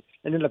Dustin.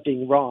 And ended up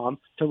being Rahm.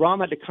 So Rahm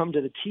had to come to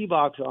the tee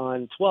box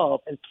on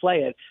 12 and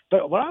play it.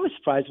 But what I was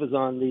surprised was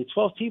on the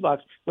 12th tee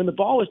box, when the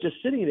ball was just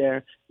sitting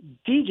there,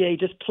 DJ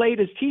just played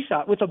his tee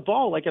shot with the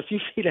ball like a few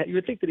feet. You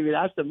would think that he would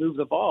ask to move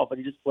the ball, but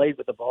he just played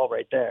with the ball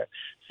right there.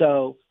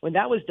 So when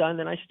that was done,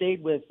 then I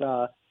stayed with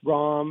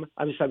Rahm.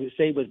 I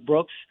stayed with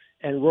Brooks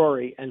and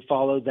Rory and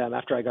followed them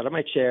after I got on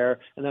my chair,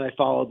 and then I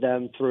followed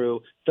them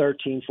through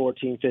 13,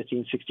 14,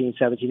 15, 16,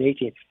 17,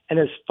 18. And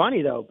it's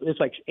funny, though. It's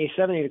like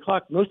 7, 8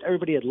 o'clock. Most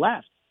everybody had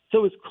left. So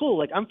it was cool.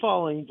 Like, I'm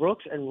following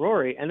Brooks and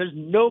Rory, and there's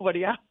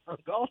nobody out on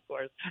the golf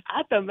course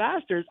at the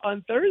Masters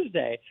on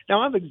Thursday.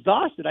 Now, I'm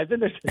exhausted. I've been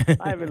there since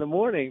 5 in the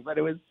morning, but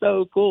it was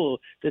so cool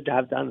to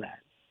have done that.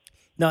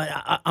 No,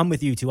 I'm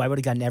with you too. I would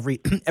have gotten every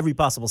every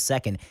possible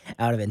second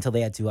out of it until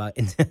they had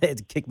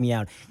to kick me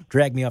out,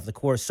 drag me off the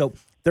course. So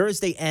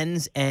Thursday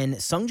ends, and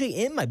Sungjae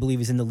Im, I believe,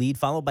 is in the lead,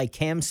 followed by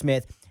Cam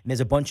Smith. And there's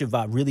a bunch of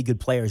really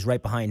good players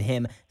right behind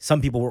him.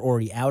 Some people were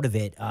already out of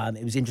it.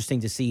 It was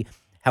interesting to see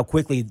how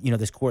quickly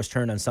this course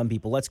turned on some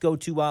people. Let's go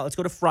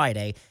to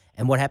Friday,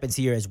 and what happens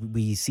here is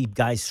we see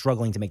guys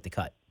struggling to make the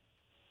cut.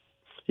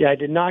 Yeah, I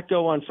did not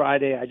go on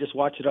Friday. I just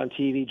watched it on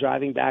TV.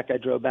 Driving back, I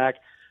drove back.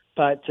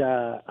 But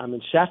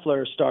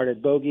Scheffler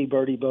started bogey,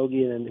 birdie,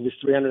 bogey, and then he was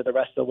 3 under the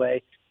rest of the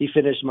way. He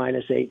finished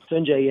 -8.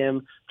 Sungjae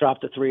Im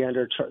dropped to 3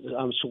 under.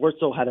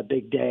 Schwartzel had a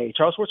big day.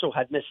 Charles Schwartzel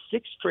had missed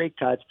 6 straight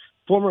cuts,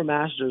 former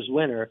Masters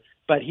winner,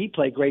 but he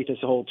played great this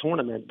whole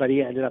tournament. But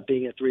he ended up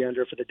being at 3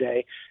 under for the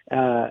day.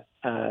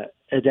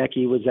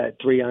 Hideki was at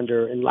 3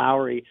 under, and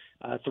Lowry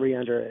 3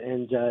 under,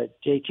 and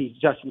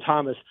Justin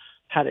Thomas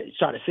had a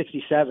shot at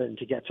 67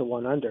 to get to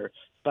 1 under.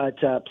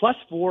 But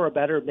 +4 or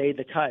better made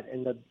the cut.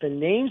 And the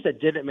names that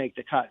didn't make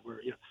the cut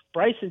were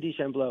Bryson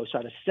DeChambeau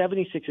shot a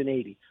 76 and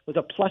 80 with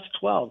a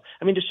 +12.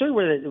 I mean, to show you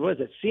where it was,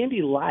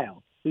 Sandy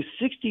Lyle, who's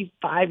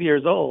 65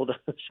 years old,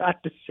 shot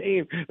the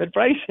same that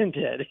Bryson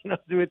did.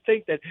 You would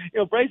think that,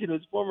 Bryson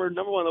was former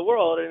number 1 in the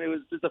world, and it was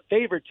just a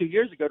favorite 2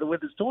 years ago to win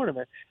this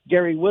tournament.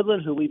 Gary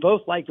Woodland, who we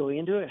both liked going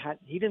into it,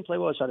 he didn't play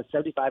well. Shot a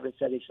 75 and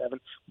 77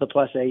 with a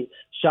 +8.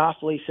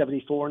 Schauffele,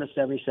 74 and a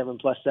 77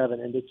 +7.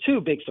 And the 2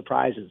 big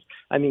surprises.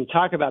 I mean,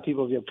 talk about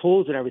people with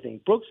pools and everything.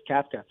 Brooks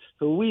Koepka,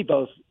 who we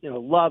both,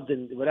 loved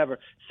and whatever,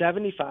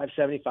 75,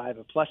 75,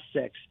 a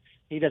 +6.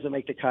 He doesn't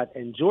make the cut.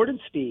 And Jordan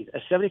Spieth,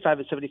 a 75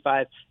 and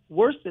 75.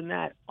 Worse than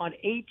that, on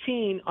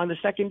 18 on the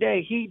second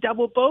day, he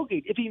double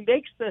bogeyed. If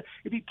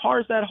he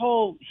pars that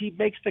hole, he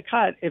makes the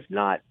cut. If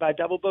not, by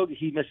double bogey,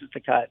 he misses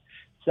the cut.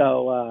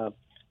 So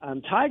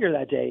Tiger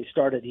that day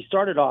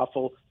started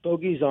awful.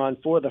 Bogeys on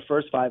 4 of the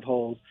first 5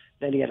 holes.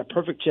 Then he had a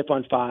perfect chip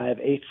on 5,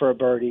 8th for a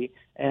birdie.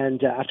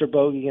 And after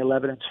bogeying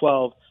 11 and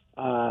 12,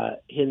 on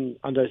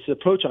the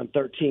approach on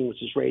 13,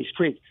 which is Rays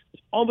Creek,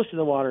 was almost in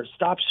the water,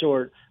 stopped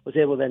short, was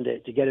able then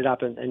to get it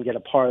up and get a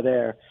par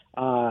there.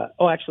 And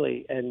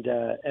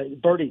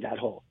birdied that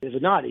hole. If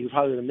it not, he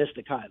probably would have missed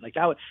the cut. Like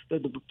that,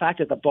 the fact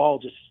that the ball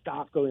just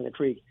stopped going in the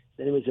creek,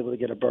 then he was able to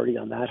get a birdie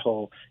on that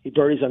hole. He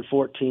birdies on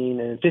 14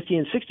 and 15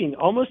 and 16,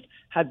 almost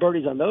had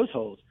birdies on those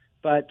holes.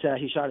 But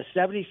he shot a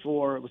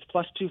 74. It was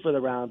 +2 for the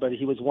round, but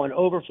he was 1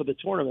 over for the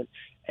tournament.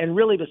 And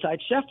really,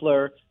 besides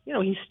Scheffler,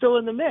 he's still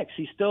in the mix.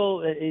 He's still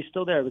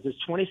there. It was his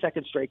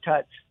 22nd straight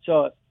cut.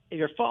 So if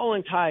you're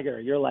following Tiger,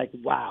 you're like,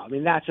 wow. I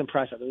mean, that's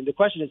impressive. I mean, the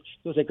question is,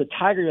 could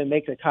Tiger even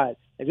make the cut?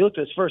 If you look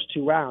at his first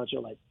 2 rounds,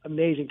 you're like,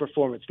 amazing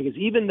performance. Because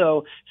even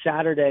though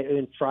Saturday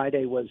and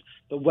Friday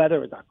the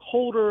weather got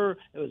colder,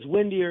 it was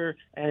windier,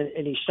 and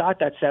he shot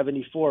that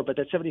 74, but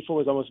that 74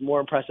 was almost more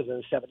impressive than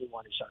the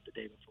 71 he shot the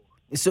day before.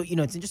 So,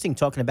 it's interesting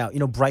talking about,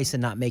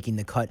 Bryson not making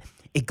the cut.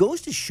 It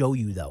goes to show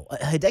you, though,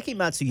 Hideki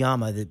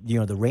Matsuyama,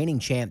 the reigning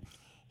champ,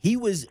 he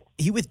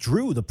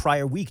withdrew the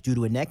prior week due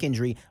to a neck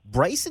injury.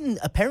 Bryson,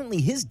 apparently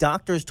his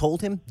doctors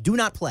told him, do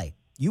not play.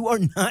 You are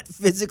not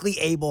physically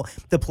able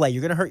to play.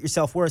 You're going to hurt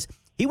yourself worse.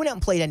 He went out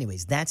and played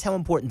anyways. That's how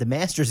important the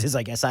Masters is,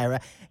 I guess,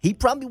 Ira. He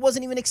probably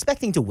wasn't even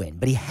expecting to win,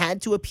 but he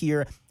had to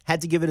appear,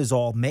 had to give it his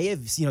all, may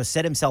have,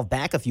 set himself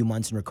back a few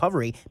months in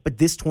recovery, but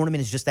this tournament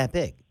is just that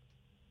big.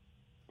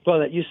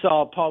 Well, that you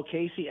saw Paul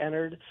Casey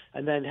entered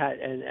and then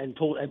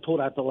pulled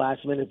out the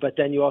last minute, but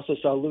then you also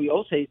saw Louis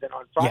Oosthuizen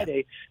on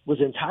Friday was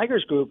in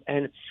Tiger's group,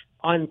 and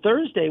on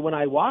Thursday when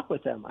I walked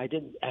with him, I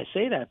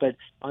say that, but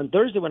on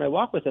Thursday when I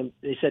walked with him,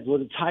 they said, "Will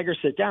the Tiger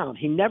sit down?"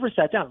 He never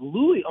sat down.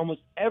 Louis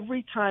almost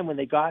every time when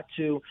they got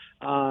to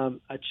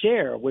a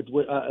chair on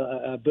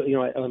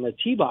the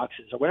tee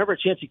boxes or whenever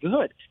chance he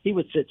could, he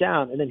would sit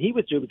down, and then he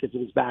withdrew because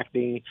of his back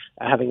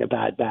having a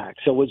bad back.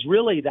 So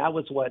that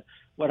was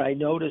what I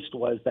noticed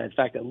was that in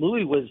fact that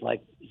Louis was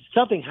like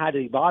something had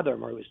to bother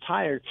him or he was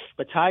tired.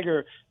 But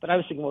I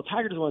was thinking, well,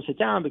 Tiger doesn't want to sit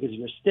down because if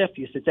you're stiff,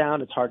 you sit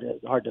down, it's hard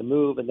to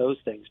move and those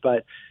things.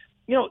 But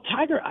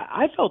Tiger,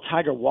 I felt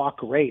Tiger walk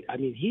great. I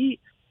mean,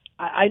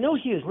 I know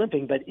he was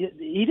limping, but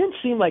he didn't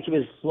seem like he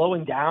was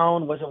slowing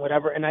down, wasn't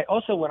whatever. And I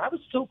also, when I was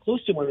so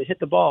close to him when he hit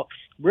the ball,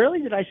 rarely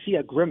did I see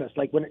a grimace.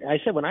 Like when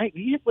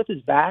he hit with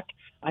his back,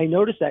 I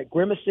noticed that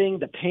grimacing,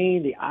 the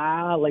pain,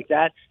 like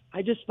that.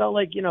 I just felt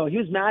like, he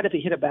was mad if he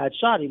hit a bad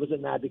shot. He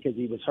wasn't mad because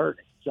he was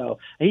hurting. So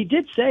he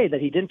did say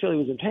that he didn't feel he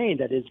was in pain,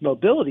 that his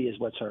mobility is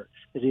what's hurt,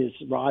 that his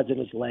rods in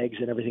his legs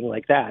and everything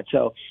like that.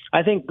 So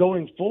I think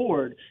going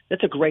forward,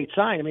 that's a great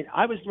sign. I mean,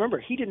 remember,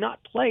 he did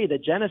not play the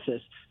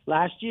Genesis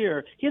last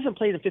year. He hasn't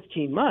played in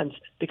 15 months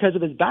because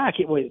of his back.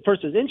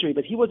 First his injury,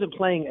 but he wasn't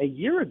playing a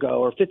year ago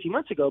or 15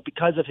 months ago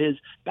because of his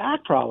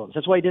back problems.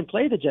 That's why he didn't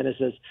play the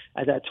Genesis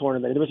at that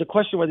tournament. And there was a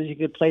question whether he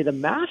could play the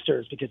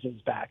Masters because of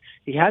his back.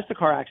 He has the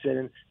car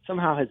accident.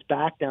 Somehow his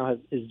back now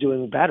is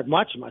doing better,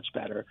 much, much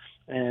better.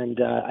 And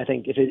I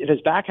think if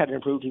his back hadn't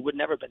improved, he would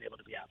never have been able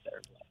to be out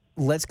there.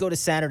 Let's go to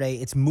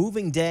Saturday. It's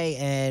moving day,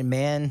 and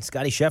man,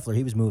 Scotty Scheffler,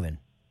 he was moving.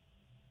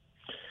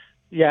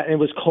 Yeah, and it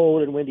was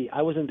cold and windy.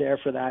 I wasn't there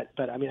for that,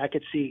 but I mean, I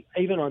could see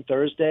even on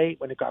Thursday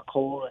when it got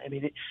cold. I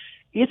mean,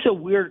 it's a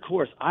weird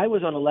course. I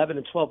was on 11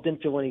 and 12,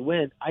 didn't feel any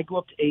wind. I go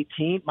up to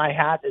 18, my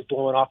hat is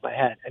blowing off my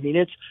head. I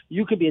mean,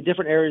 you could be at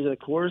different areas of the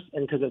course,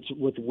 and because it's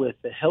with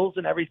the hills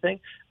and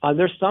everything,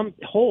 there's some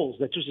holes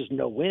that there's just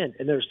no wind,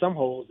 and there's some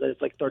holes that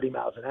it's like 30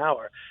 miles an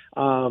hour.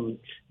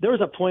 There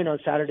was a point on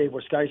Saturday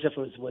where Scotty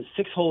Scheffler was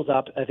 6 holes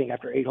up, I think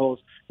after 8 holes,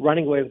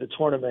 running away with the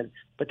tournament.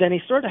 But then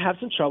he started to have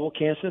some trouble.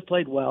 Cam Smith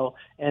played well,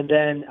 and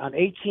then on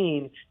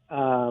 18,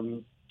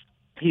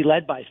 he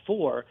led by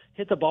 4,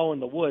 hit the ball in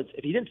the woods.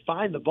 If he didn't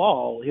find the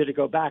ball, he had to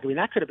go back. I mean,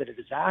 that could have been a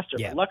disaster.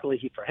 Yeah. But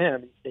luckily for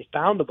him, they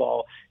found the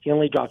ball. He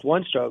only dropped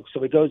 1 stroke.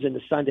 So he goes into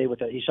Sunday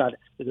he shot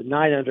with a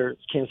 9 under.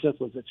 Cam Smith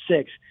was at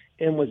 6.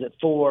 Im was at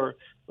 4.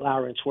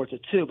 Lowry and Schwartz at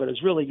 2. But it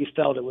was really, you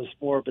felt it was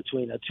more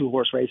between a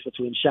 2-horse race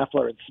between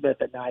Scheffler and Smith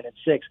at 9 and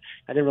 6.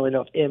 I didn't really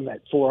know if Im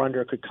at 4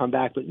 under could come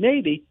back, but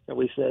maybe at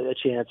least a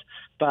chance.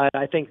 But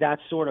I think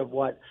that's sort of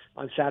what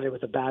on Saturday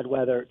with the bad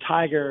weather.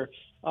 Tiger,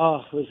 it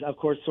was, of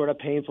course, sort of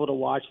painful to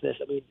watch this.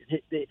 I mean,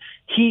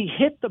 he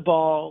hit the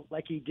ball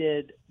like he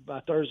did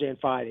Thursday and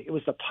Friday. It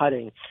was the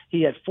putting.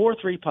 He had 4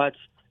 3-putts,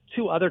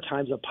 2 other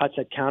times of putts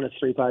that count as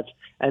 3-putts,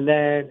 and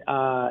then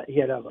he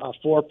had a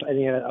 4 putt.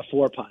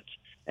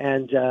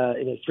 And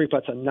it was 3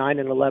 putts on 9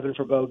 and 11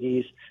 for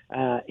bogeys.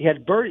 He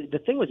had birdie. The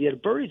thing was, he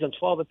had birdies on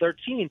 12 and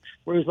 13,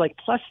 where he was like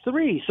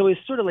 +3. So he was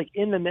sort of like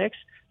in the mix.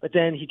 But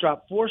then he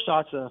dropped 4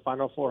 shots in the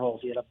final 4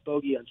 holes. He had a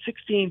bogey on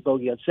 16,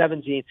 bogey on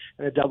 17,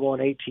 and a double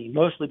on 18,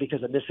 mostly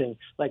because of missing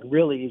like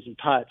really easy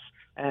putts.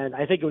 And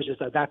I think it was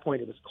just at that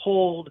point it was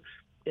cold.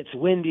 It's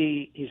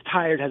windy. He's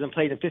tired. Hasn't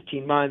played in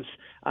 15 months.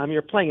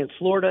 You're playing in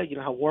Florida. You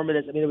know how warm it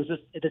is. I mean, it was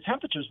just the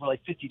temperatures were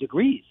like 50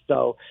 degrees.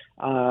 So,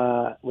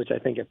 which I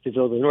think if it's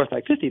over the north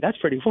like 50, that's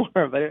pretty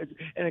warm. But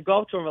in a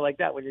golf tournament like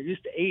that, when you're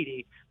used to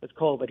 80, it's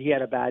cold. But he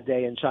had a bad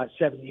day and shot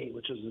 78,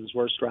 which was his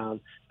worst round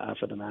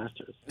for the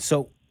Masters.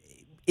 So,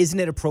 isn't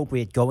it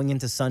appropriate going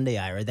into Sunday,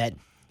 Ira, that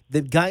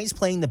the guys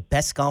playing the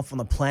best golf on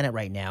the planet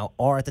right now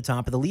are at the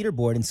top of the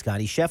leaderboard in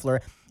Scotty Scheffler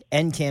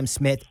and Cam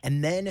Smith,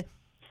 and then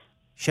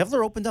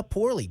Scheffler opened up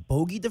poorly,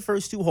 bogeyed the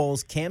first 2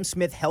 holes. Cam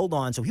Smith held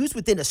on, so he was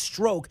within a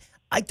stroke.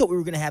 I thought we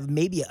were going to have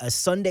maybe a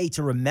Sunday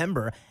to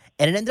remember,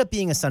 and it ended up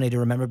being a Sunday to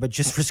remember, but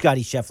just for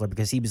Scotty Scheffler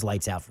because he was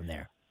lights out from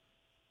there.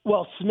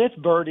 Well, Smith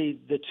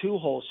birdied the 2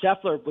 holes.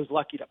 Scheffler was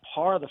lucky to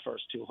par the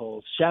first 2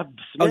 holes. Smith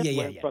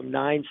went from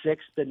 9-6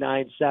 to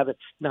 9-7,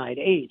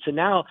 9-8. So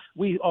now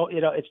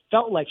it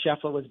felt like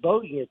Scheffler was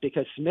bogeying it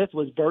because Smith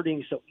was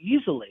birdieing so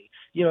easily,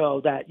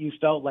 that you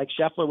felt like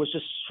Scheffler was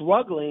just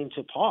struggling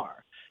to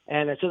par.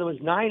 And so there was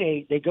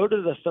 9-8. They go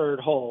to the 3rd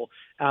hole,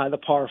 the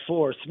par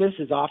 4. Smith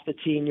is off the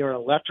tee near an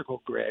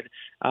electrical grid.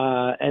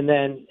 And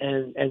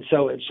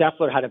so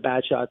Scheffler had a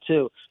bad shot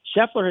too.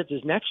 Scheffler hits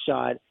his next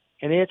shot,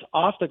 and it's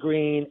off the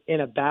green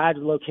in a bad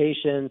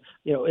location.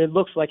 It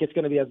looks like it's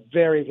going to be a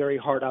very, very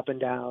hard up and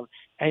down.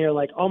 And you're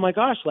like, oh my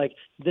gosh, like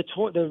the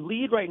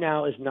lead right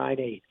now is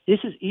 9-8. This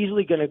is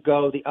easily going to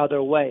go the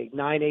other way,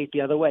 9-8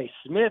 the other way.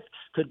 Smith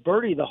could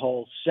birdie the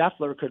hole,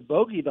 Scheffler could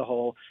bogey the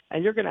hole,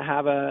 and you're going to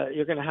have a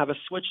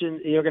switch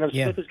in.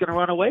 Smith is going to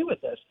run away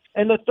with this.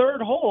 And the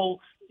 3rd hole,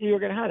 you're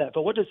going to have that.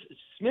 But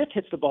Smith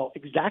hits the ball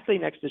exactly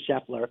next to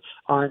Scheffler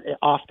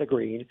off the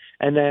green,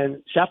 and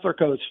then Scheffler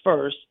goes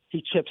first.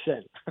 He chips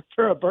in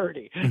for a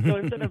birdie. So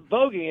instead of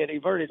bogeying it, he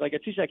birdies like a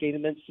 2-second,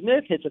 and then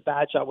Smith hits a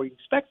bad shot where you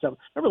expect some,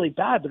 not really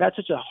bad, but that's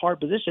such a hard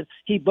position.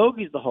 He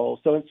bogeys the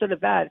hole. So instead of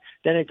that,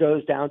 then it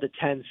goes down to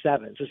 10-7.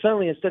 So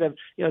suddenly instead of,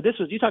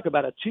 you talk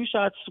about a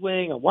 2-shot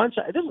swing, a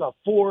 1-shot, this was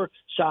a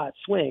 4-shot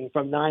swing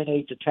from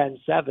 9-8 to 10-7,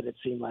 it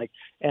seemed like.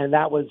 And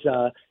that was,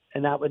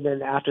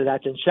 then after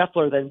that, then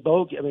Scheffler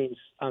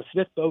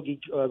Smith bogeyed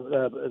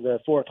the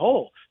 4th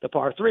hole, the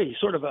par 3,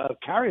 sort of a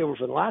carryover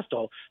from the last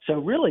hole. So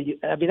really,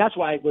 that's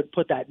why I would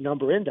put that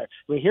number in there.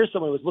 Here's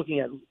someone who was looking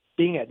at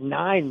being at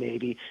 9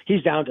 maybe.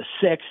 He's down to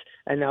 6,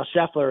 and now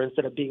Scheffler,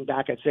 instead of being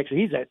back at 6,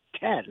 he's at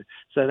 10.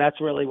 So that's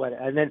really what.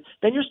 And then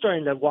you're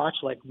starting to watch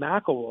like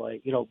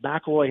McIlroy.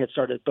 McIlroy had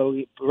started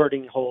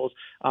birding holes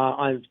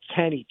on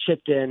 10. He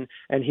chipped in,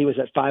 and he was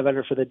at 5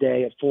 under for the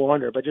day at 4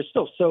 under, but just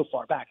still so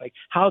far back. Like,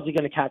 how's he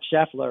going to catch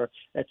Scheffler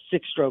at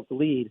 6-stroke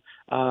lead?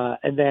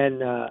 And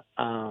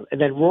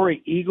then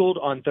Rory eagled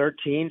on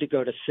 13 to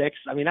go to 6.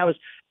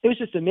 It was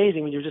just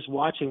amazing when you're just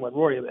watching what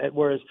Rory.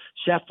 Whereas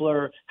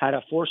Scheffler had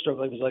a 4-stroke,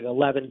 it was like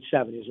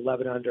 11-7. He was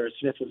 11 under.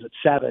 Smith was at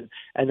 7,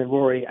 and then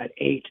Rory at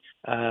 8.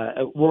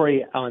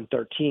 Rory on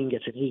 13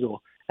 gets an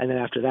eagle, and then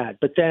after that.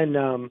 But then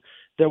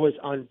there was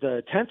on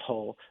the 10th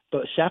hole,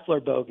 but Scheffler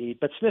bogeyed,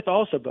 but Smith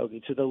also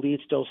bogeyed, so the lead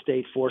still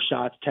stayed 4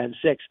 shots,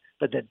 10-6.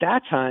 But at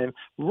that time,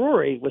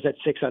 Rory was at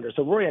 6 under,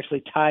 so Rory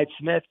actually tied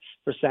Smith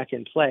for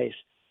 2nd place.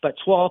 But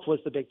 12th was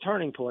the big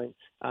turning point.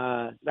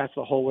 That's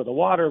the hole where the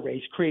water,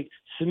 Race Creek.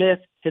 Smith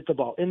hit the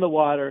ball in the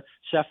water.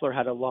 Scheffler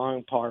had a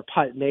long par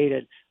putt, made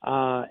it,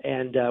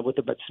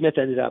 but Smith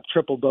ended up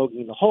triple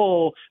bogeying the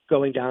hole,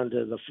 going down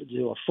to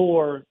a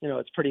 4.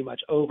 It's pretty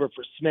much over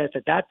for Smith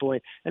at that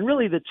point. And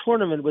really, the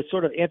tournament was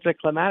sort of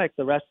anticlimactic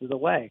the rest of the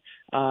way.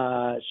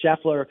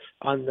 Scheffler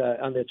on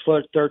the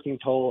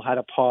 13th hole had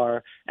a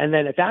par, and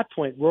then at that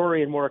point,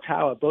 Rory and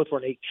Morikawa both were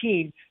on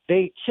 18.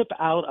 They chip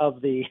out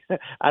of the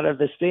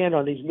stand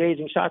on these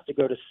amazing shots to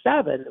go to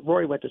 7.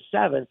 Rory went to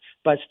 7,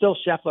 but still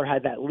Scheffler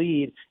had that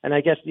lead. And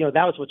I guess that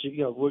was what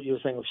you were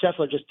saying.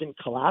 Scheffler just didn't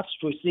collapse.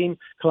 We've seen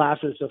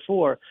collapses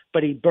before,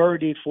 but he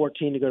birdied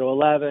 14 to go to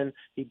 11.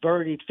 He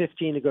birdied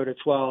 15 to go to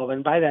 12,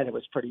 and by then it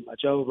was pretty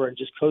much over and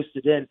just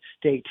coasted in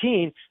to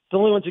 18. The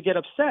only ones who get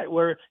upset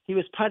were he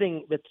was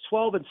putting with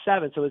 12 and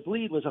 7, so his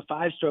lead was a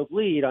 5-stroke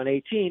lead on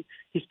 18.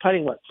 He's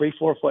putting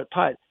 3-4 foot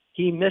putt.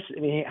 He missed.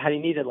 Had he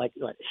needed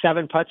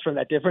 7 putts from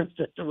that difference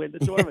to win the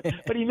tournament,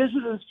 but he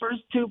misses his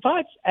first 2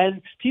 putts.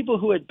 And people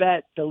who had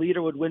bet the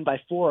leader would win by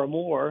 4 or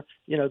more,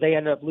 they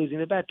ended up losing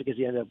the bet because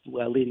he ended up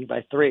leading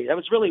by 3. That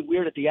was really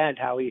weird at the end.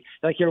 How he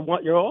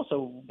you're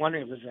also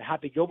wondering if this is a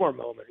Happy Gilmore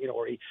moment,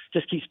 where he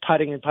just keeps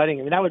putting and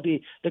putting. That would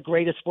be the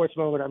greatest sports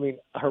moment.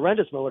 A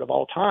horrendous moment of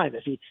all time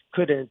if he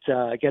couldn't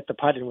get the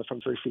putt in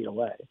from 3 feet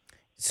away.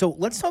 So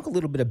let's talk a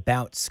little bit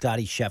about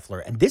Scottie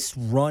Scheffler and this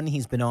run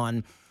he's been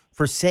on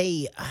for,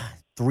 say,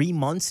 3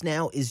 months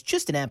now is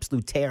just an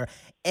absolute tear.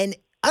 And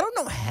I don't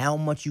know how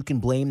much you can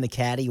blame the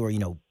caddy or,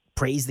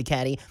 praise the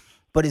caddy,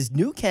 but his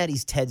new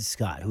caddy's Ted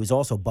Scott, who is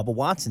also Bubba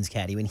Watson's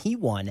caddy, when he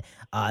won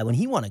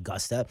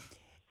Augusta,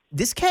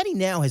 this caddy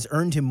now has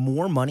earned him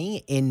more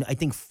money in, I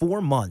think,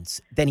 4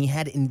 months than he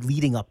had in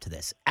leading up to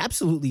this.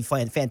 Absolutely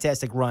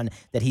fantastic run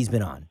that he's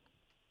been on.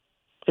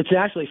 It's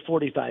actually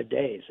 45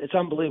 days. It's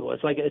unbelievable.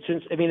 It's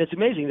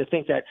amazing to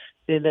think that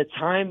in the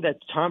time that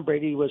Tom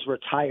Brady was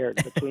retired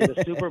between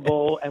the Super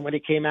Bowl and when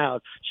he came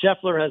out,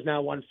 Scheffler has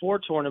now won 4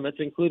 tournaments,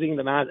 including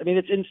the Masters.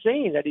 It's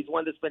insane that he's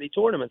won this many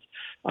tournaments.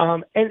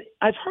 And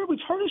we've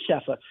heard of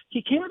Scheffler.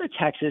 He came out of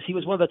Texas. He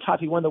was one of the top.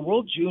 He won the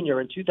World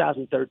Junior in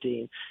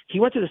 2013. He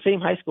went to the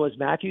same high school as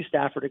Matthew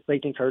Stafford and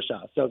Clayton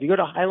Kershaw. So if you go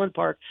to Highland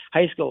Park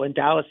High School in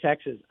Dallas,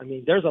 Texas,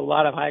 there's a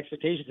lot of high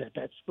expectations at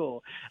that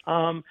school.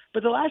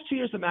 But the last 2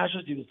 years, the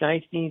Masters, he was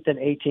 19th and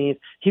 18th.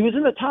 He was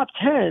in the top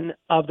 10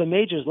 of the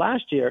majors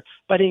last year,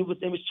 but he was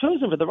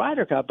chosen for the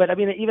Ryder Cup. But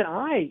even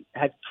I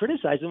had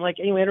criticized him,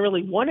 he hadn't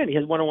really won any. He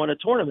hasn't won a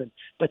tournament.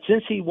 But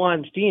since he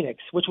won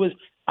Phoenix, which was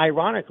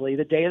ironically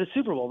the day of the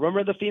Super Bowl.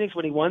 Remember the Phoenix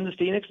when he won the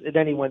Phoenix? And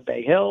then he won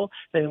Bay Hill.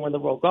 Then he won the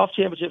World Golf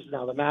Championships.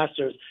 Now the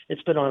Masters.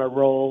 It's been on a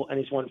roll, and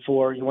he's won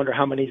 4. You wonder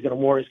how many he's going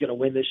to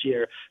win this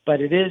year. But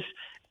it is.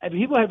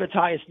 People have been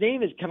talking. His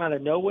name has come out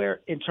of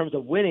nowhere in terms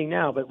of winning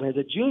now. But when as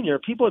a junior,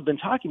 people have been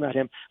talking about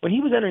him. When he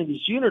was entering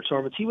these junior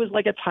tournaments, he was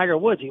like a Tiger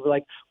Woods. He was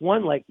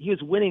he was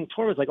winning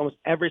tournaments almost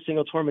every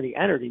single tournament he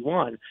entered, he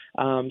won.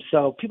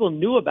 So people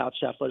knew about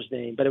Scheffler's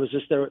name, but it was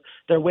just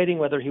they're waiting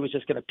whether he was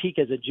just going to peak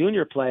as a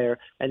junior player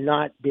and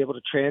not be able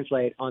to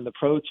translate on the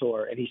Pro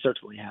Tour, and he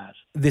certainly has.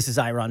 This is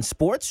Ira on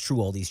Sports, True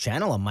Oldies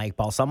Channel. I'm Mike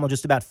Balsamo.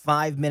 Just about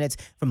 5 minutes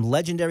from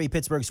legendary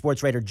Pittsburgh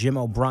sports writer Jim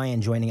O'Brien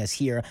joining us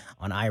here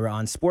on Ira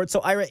on Sports. So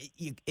Ira,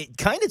 it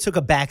kind of took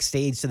a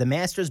backstage to the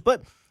Masters,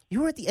 but you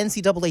were at the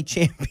NCAA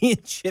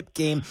championship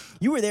game.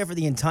 You were there for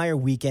the entire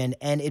weekend,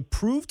 and it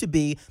proved to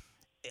be,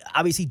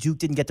 obviously Duke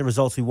didn't get the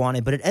results we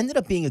wanted, but it ended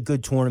up being a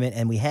good tournament,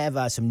 and we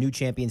have some new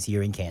champions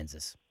here in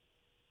Kansas.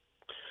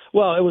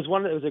 Well, it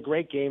was a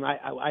great game.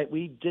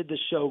 We did the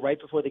show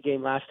right before the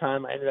game last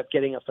time. I ended up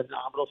getting a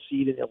phenomenal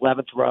seat in the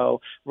 11th row,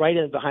 right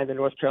in behind the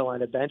North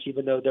Carolina bench,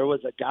 even though there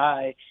was a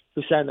guy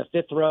who sat in the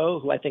 5th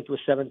row who I think was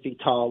 7 feet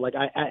tall.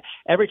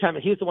 Every time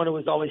he was the one who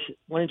was always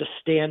wanting to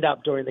stand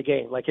up during the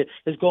game.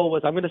 His goal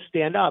was, I'm going to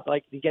stand up.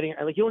 You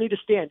don't need to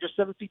stand. You're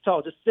 7 feet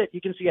tall. Just sit.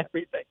 You can see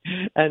everything.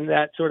 And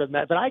that sort of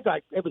met. But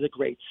it was a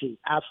great seat,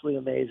 absolutely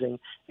amazing.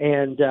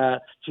 And to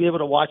be able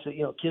to watch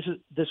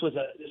this was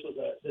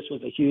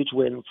a huge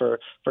win for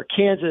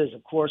Kansas,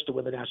 of course, to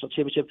win the national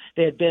championship.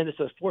 They had been, this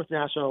was fourth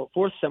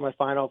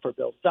semifinal for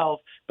Bill Self,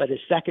 but his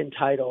second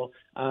title.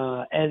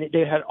 And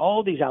they had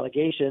all these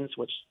allegations,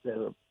 which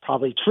were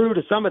probably true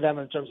to some of them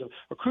in terms of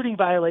recruiting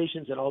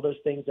violations and all those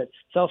things that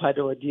Self had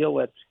to deal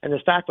with. And in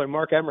fact, when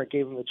Mark Emmert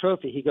gave him the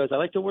trophy, he goes, "I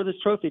like to award this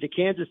trophy to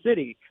Kansas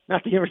City,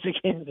 not the University of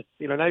Kansas,"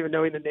 not even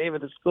knowing the name of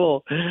the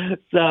school.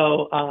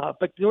 So,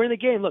 but during the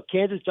game, look,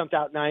 Kansas jumped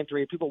out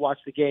 9-3. People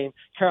watched the game.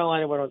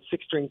 Carolina went on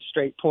 6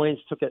 straight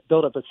points,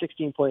 built up a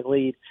 16-point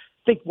lead.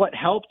 I think what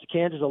helped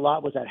Kansas a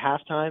lot was at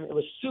halftime. It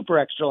was super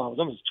extra long. It was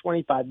almost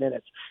 25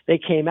 minutes. They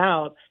came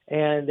out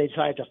and they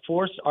decided to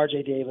force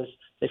R.J. Davis.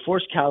 They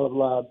forced Caleb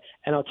Love.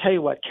 And I'll tell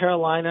you what,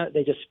 Carolina,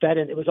 they just fed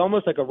in. It was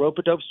almost like a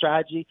rope-a-dope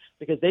strategy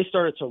because they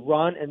started to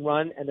run, and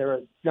they're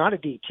not a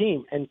deep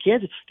team. And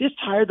Kansas just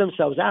tired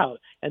themselves out.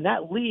 And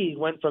that lead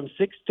went from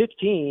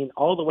 6-15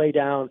 all the way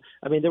down.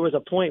 There was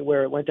a point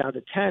where it went down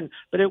to 10,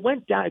 but it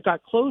went down. It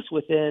got close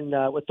with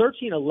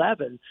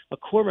 13-11.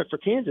 McCormick for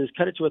Kansas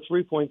cut it to a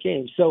 3-point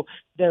game. So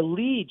the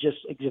lead just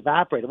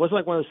evaporated. It wasn't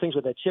like one of those things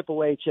where they chip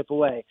away.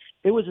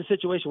 It was a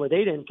situation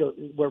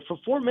where for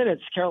 4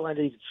 minutes, Carolina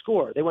didn't even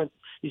score. They went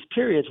these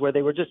periods where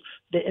they were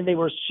they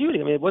were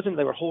shooting. I mean, it wasn't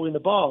they were holding the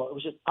ball. It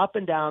was just up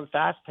and down,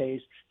 fast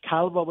paced.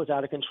 Caldwell was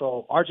out of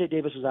control. R.J.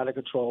 Davis was out of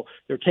control.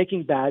 They were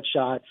taking bad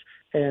shots.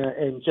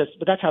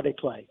 But that's how they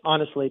play,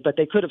 honestly. But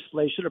they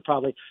should have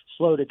probably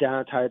slowed it down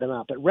and tired them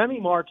out. But Remy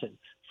Martin,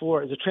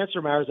 as a transfer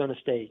from Arizona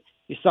State,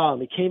 you saw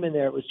him. He came in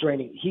there. It was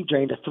draining. He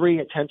drained a three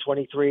at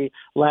 10:23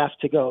 left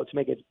to go to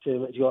make it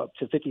to go up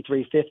to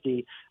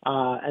 53-50.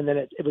 And then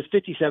it was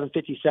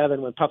 57-57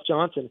 when Puff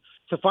Johnson.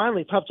 So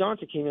finally, Puff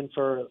Johnson came in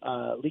for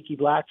Leaky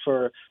Black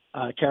for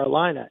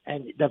Carolina,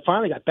 and then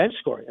finally got bench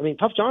scoring. I mean,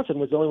 Puff Johnson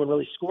was the only one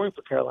really scoring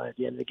for Carolina at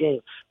the end of the game.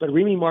 But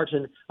Remy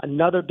Martin,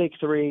 another big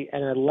three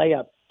and a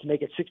layup to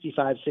make it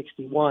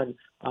 65-61.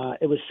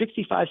 It was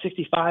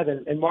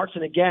 65-65, and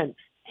Martin again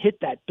hit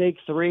that big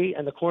three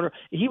in the corner.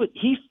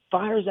 He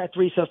fires that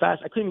three so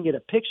fast I couldn't even get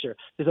a picture.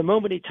 Because the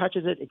moment he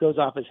touches it, it goes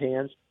off his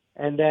hands.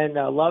 And then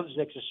Loves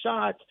makes a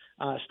shot,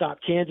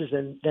 stopped Kansas,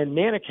 and then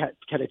Manek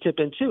had a tip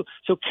in too.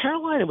 So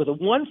Carolina, with a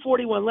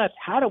 1:41 left,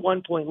 had a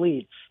 1-point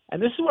lead.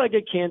 And this is where I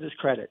give Kansas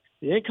credit.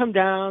 They didn't come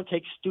down,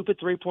 take stupid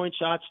three-point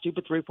shots,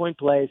 stupid three-point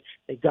plays.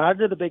 They got it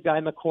to the big guy,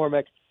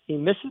 McCormick. He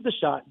misses the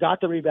shot,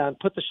 got the rebound,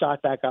 put the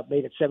shot back up,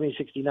 made it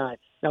 70-69.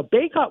 Now,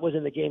 Bacot was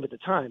in the game at the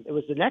time. It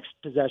was the next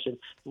possession.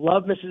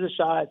 Love misses a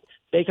shot.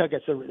 Bacot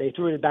they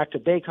threw it back to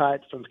Bacot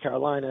from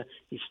Carolina.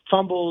 He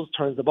fumbles,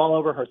 turns the ball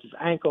over, hurts his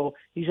ankle.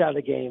 He's out of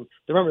the game.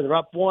 Remember, they're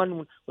up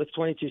one with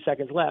 22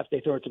 seconds left. They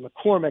throw it to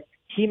McCormick.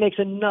 He makes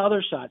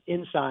another shot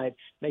inside,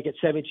 make it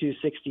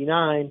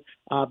 72-69.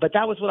 But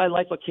that was what I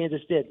liked what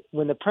Kansas did.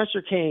 When the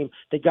pressure came,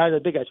 they got to the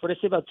big guys. What I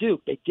say about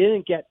Duke, they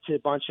didn't get to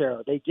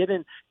Bonchero. They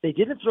didn't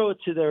throw it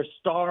to their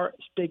star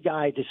big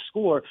guy to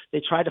score.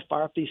 They tried to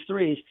fire up these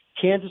threes.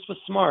 Kansas was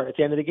smart at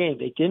the end of the game.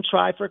 They didn't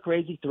try for a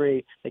crazy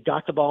three. They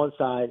got the ball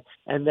inside.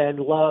 And then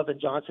Love and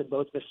Johnson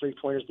both missed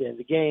three-pointers at the end of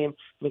the game.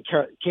 I mean,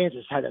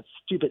 Kansas had a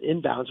stupid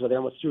inbounds where they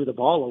almost threw the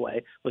ball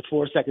away with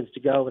 4 seconds to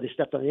go, where they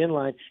stepped on the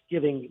inline,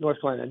 giving North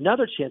Carolina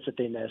another chance that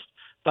they missed.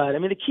 But, I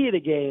mean, the key of the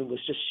game was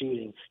just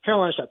shooting.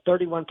 Carolina shot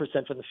 31%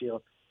 from the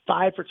field,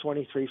 5 for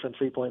 23 from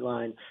three-point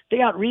line.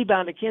 They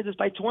out-rebounded Kansas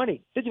by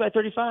 20,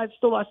 50-35,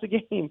 still lost the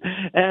game.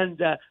 And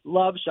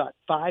Love shot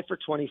 5 for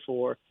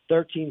 24,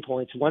 13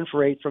 points, 1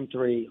 for 8 from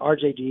three.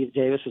 R.J.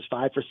 Davis was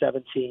 5 for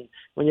 17.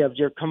 When you have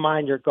your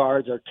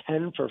guards are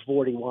 10 for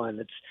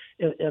 41.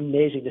 It's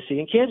amazing to see.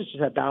 And Kansas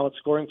just had balanced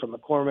scoring from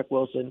McCormick,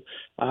 Wilson,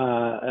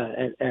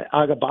 and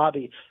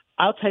Agababi.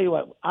 I'll tell you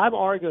what, I'm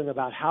arguing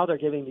about how they're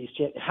giving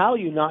how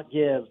you not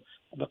give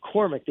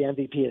McCormick the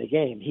MVP of the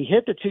game. He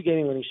hit the 2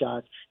 game-winning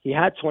shots. He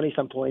had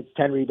 20-some points,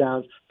 10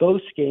 rebounds,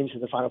 both games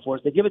in the Final Four.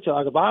 They give it to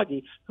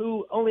Agabagi,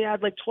 who only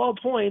had like 12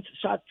 points,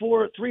 shot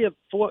 4 of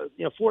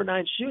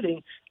 9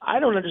 shooting. I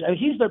don't understand. I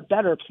mean, he's their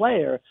better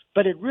player,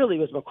 but it really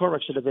was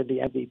McCormick should have been the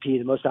MVP,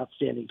 the most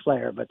outstanding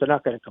player, but they're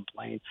not going to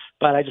complain.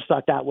 But I just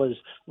thought that was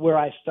where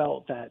I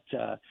felt that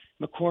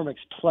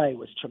McCormick's play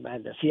was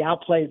tremendous. He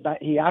actually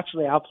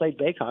outplayed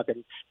Bacot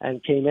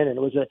and came in, and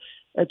it was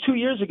 2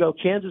 years ago,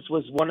 Kansas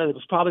was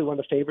probably one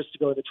of the favorites to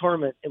go to the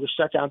tournament. It was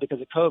shut down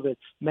because of COVID.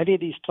 Many of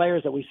these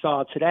players that we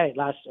saw today,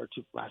 last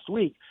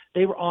week,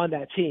 they were on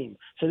that team.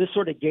 So this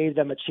sort of gave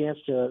them a chance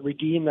to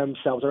redeem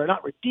themselves, or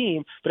not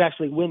redeem, but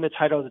actually win the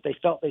title that they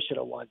felt they should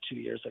have won 2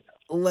 years ago.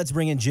 Let's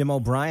bring in Jim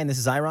O'Brien. This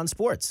is Iron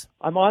Sports.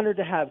 I'm honored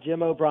to have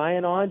Jim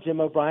O'Brien on.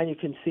 Jim O'Brien, you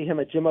can see him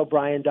at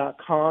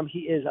JimO'Brien.com. He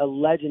is a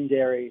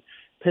legendary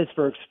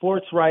Pittsburgh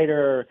sports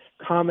writer,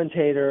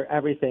 commentator,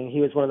 everything. He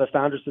was one of the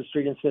founders of the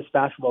Street and Smith's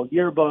Basketball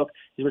Yearbook.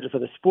 He's written for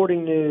the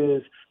Sporting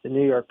News, the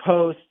New York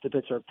Post, the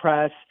Pittsburgh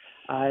Press.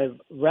 I've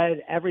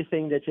read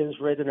everything that Jim's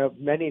written over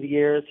many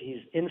years. His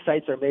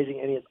insights are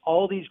amazing, and he has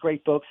all these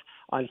great books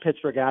on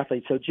Pittsburgh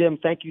athletes. So, Jim,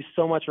 thank you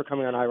so much for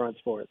coming on Iron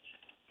Sports.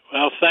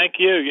 Well, thank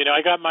you. You know,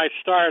 I got my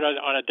start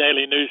on a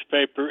daily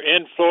newspaper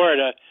in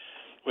Florida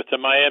with the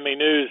Miami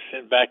News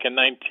back in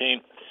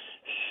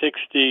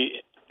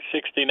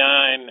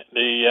 1969,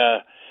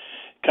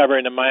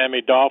 covering the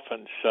Miami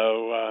Dolphins.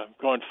 So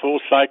going full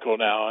cycle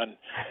now, and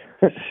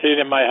sitting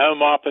in my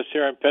home office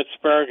here in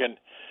Pittsburgh and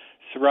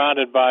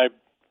surrounded by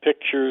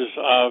pictures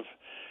of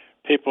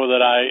people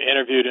that I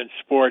interviewed in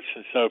sports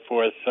and so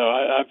forth. So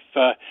I've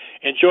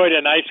enjoyed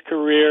a nice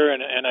career,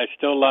 and I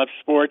still love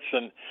sports,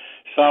 and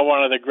saw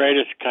one of the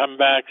greatest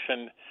comebacks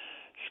in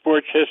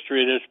sports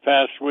history this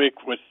past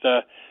week with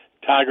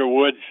Tiger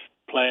Woods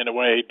playing the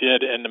way he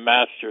did in the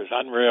Masters.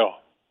 Unreal.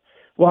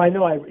 Well, I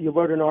know you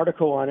wrote an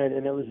article on it,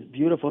 and it was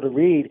beautiful to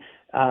read.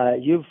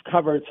 You've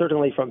covered,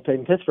 certainly from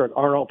Pittsburgh,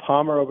 Arnold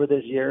Palmer over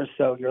these years,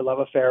 so your love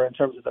affair in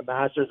terms of the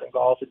Masters and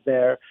golf is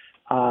there.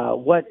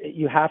 What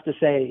you have to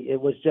say,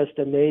 it was just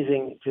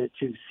amazing to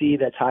see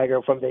that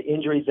Tiger, from the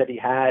injuries that he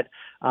had,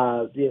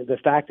 the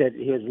fact that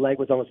his leg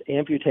was almost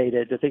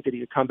amputated, to think that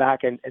he could come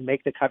back and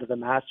make the cut of the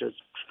Masters,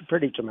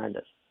 pretty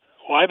tremendous.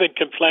 Well, I've been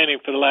complaining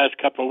for the last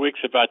couple of weeks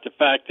about the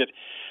fact that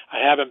I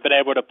haven't been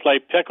able to play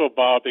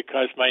pickleball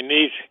because my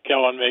knee's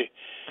killing me,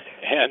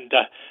 and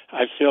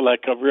I feel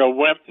like a real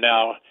wimp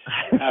now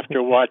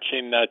after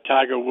watching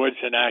Tiger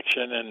Woods in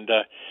action. And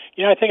I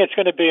think it's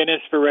going to be an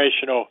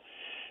inspirational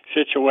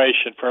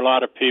situation for a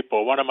lot of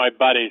people. One of my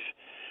buddies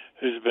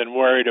who's been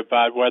worried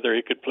about whether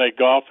he could play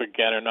golf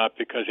again or not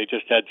because he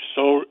just had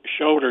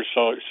shoulder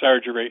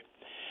surgery.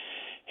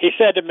 He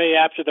said to me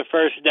after the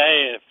first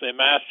day of the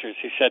Masters,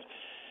 he said,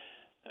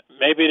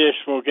 maybe this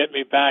will get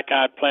me back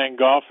out playing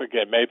golf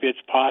again. Maybe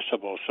it's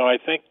possible. So I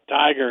think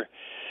Tiger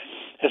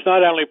has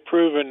not only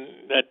proven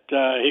that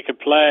he could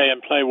play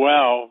and play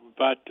well,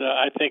 but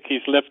I think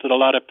he's lifted a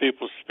lot of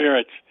people's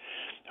spirits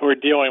who are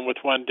dealing with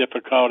one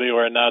difficulty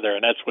or another,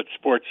 and that's what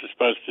sports is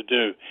supposed to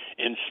do,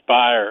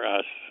 inspire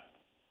us.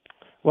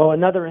 Well,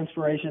 another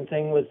inspiration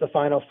thing was the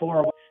Final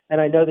Four,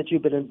 and I know that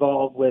you've been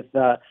involved with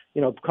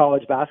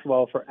college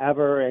basketball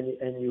forever,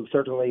 and you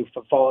certainly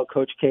follow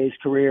Coach K's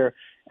career.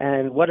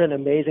 And what an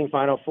amazing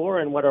Final Four,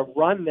 and what a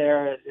run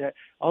there!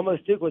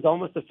 Duke was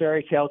almost a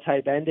fairy tale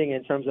type ending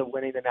in terms of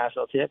winning the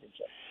national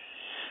championship.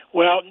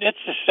 Well, it's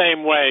the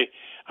same way.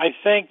 I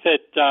think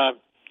that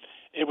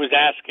it was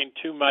asking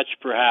too much,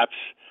 perhaps,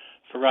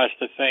 for us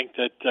to think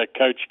that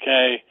Coach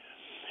K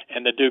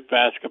and the Duke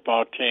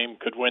basketball team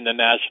could win the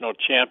national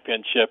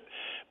championship.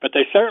 But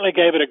they certainly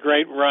gave it a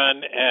great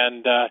run,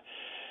 and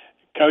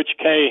Coach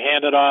K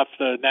handed off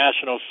the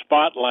national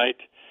spotlight,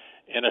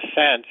 in a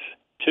sense,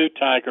 to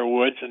Tiger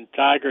Woods, and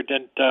Tiger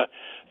didn't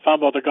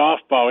fumble the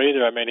golf ball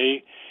either. I mean,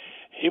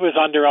 he was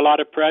under a lot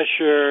of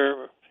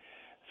pressure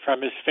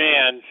from his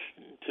fans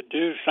to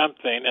do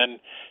something, and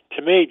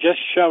to me, just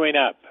showing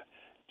up.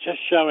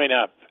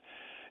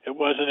 It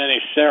wasn't any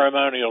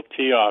ceremonial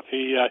tee-off.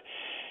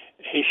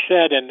 He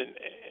said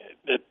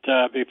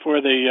that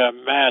before the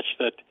match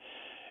that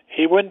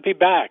he wouldn't be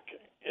back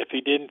if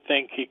he didn't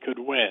think he could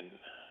win.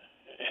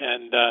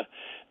 And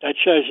that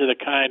shows you the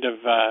kind of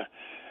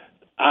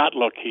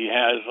outlook he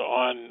has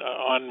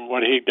on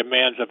what he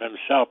demands of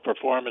himself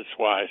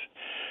performance-wise.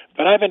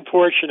 But I've been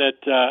fortunate,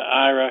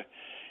 Ira.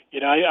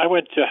 You know, I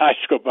went to high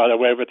school, by the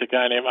way, with a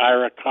guy named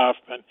Ira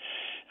Kaufman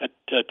at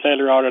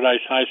Taylor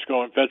Alderdice High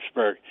School in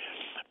Pittsburgh.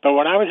 But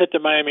when I was at the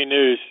Miami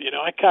News, you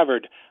know, I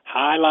covered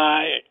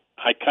highlight.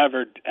 I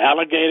covered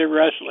alligator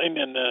wrestling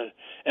in the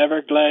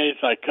Everglades.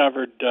 I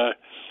covered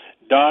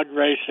dog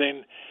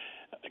racing.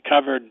 I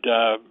covered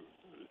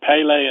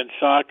Pele and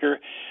soccer.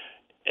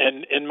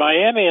 And in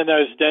Miami in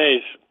those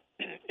days,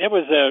 it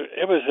was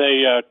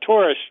a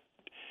tourist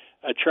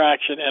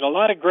attraction, and a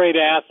lot of great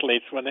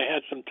athletes, when they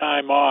had some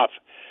time off,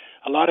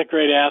 a lot of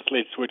great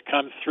athletes would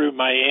come through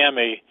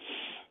Miami.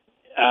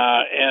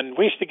 And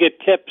we used to get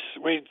tips.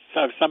 We'd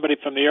have somebody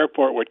from the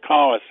airport would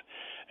call us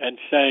and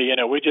say, you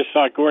know, we just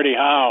saw Gordie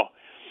Howe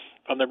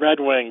from the Red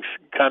Wings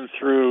come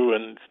through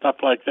and stuff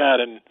like that.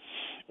 And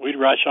we'd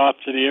rush off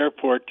to the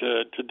airport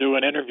to do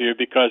an interview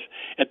because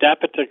at that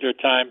particular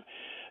time,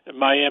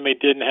 Miami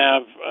didn't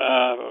have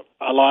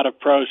a lot of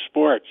pro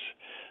sports.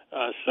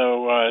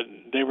 So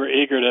they were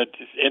eager to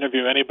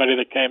interview anybody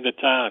that came to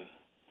town.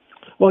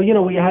 Well, you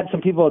know, we had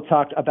some people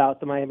talk about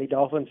the Miami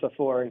Dolphins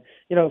before, and,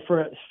 you know,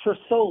 for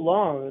so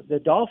long, the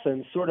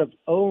Dolphins sort of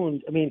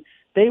owned, I mean,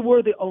 they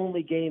were the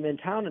only game in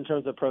town in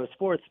terms of pro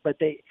sports,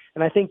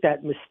 and I think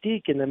that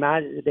mystique and the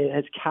magic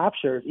has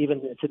captured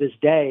even to this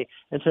day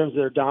in terms of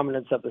their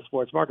dominance of the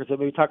sports market. So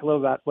maybe talk a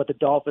little about what the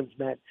Dolphins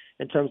meant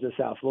in terms of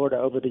South Florida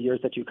over the years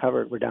that you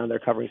covered, were down there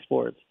covering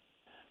sports.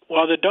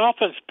 Well, the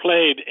Dolphins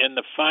played in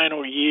the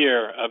final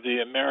year of the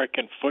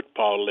American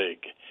Football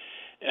League.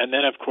 And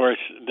then, of course,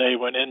 they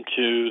went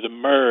into the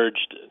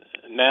merged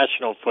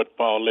National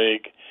Football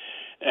League.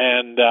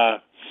 And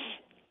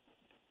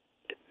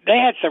they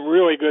had some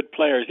really good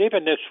players.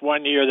 Even this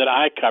one year that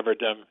I covered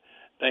them,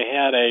 they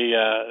had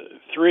a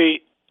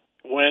 3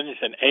 wins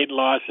and 8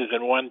 losses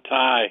and 1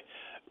 tie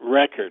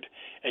record.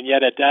 And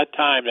yet at that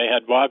time, they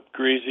had Bob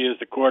Greasy as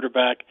the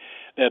quarterback.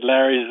 They had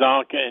Larry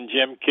Zonka and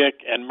Jim Kick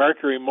and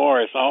Mercury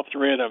Morris, all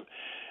 3 of them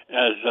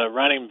as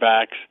running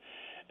backs.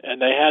 And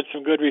they had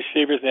some good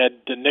receivers. They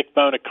had Nick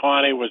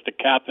Bonacani was the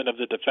captain of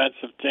the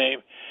defensive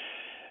team.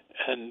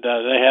 And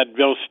they had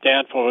Bill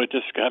Stanfield, who had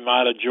just come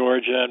out of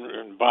Georgia,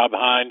 and Bob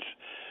Hines,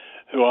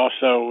 who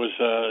also was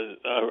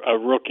a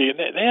rookie. And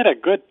they had a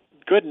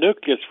good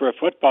nucleus for a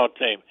football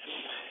team.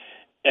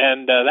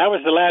 And that was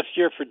the last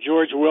year for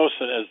George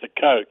Wilson as the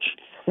coach.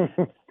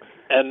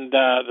 And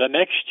the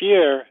next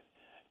year,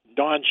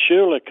 Don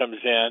Shula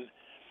comes in.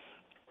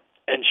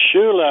 And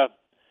Shula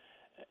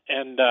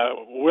and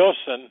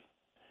Wilson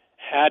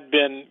had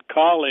been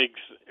colleagues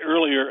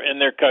earlier in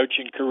their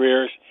coaching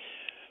careers.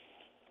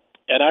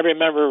 And I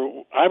remember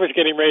I was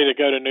getting ready to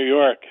go to New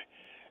York.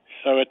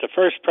 So at the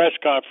first press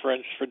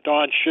conference for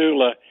Don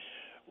Shula,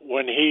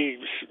 when he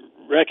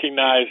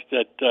recognized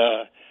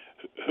that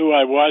who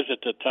I was at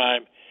the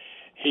time,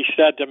 he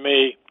said to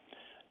me,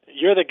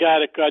 "You're the guy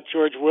that got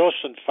George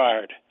Wilson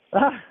fired."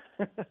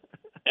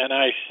 And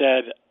I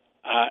said,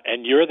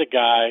 "And you're the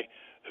guy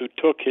who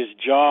took his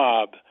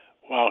job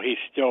while he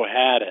still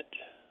had it."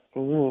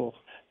 Ooh.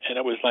 And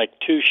it was like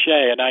touche.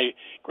 And of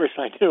course,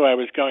 I knew I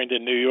was going to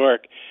New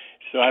York,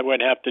 so I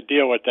wouldn't have to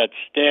deal with that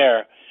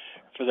stare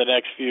for the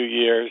next few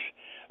years.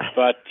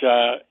 But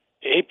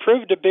he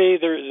proved to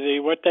be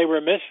what they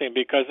were missing,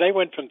 because they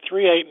went from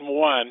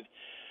 3-8-1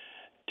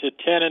 to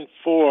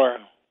 10-4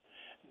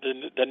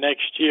 the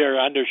next year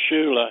under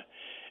Shula,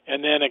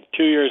 and then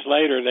 2 years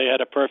later they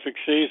had a perfect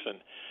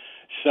season.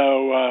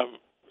 So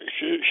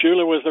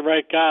Shula was the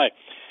right guy.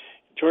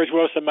 George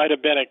Wilson might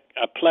have been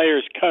a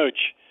player's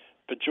coach,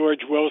 but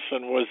George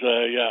Wilson was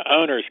a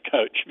owner's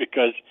coach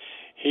because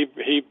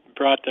he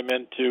brought them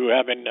into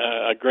having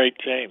a great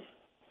team.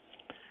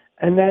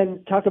 And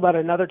then talk about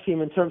another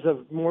team in terms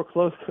of more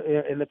close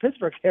in the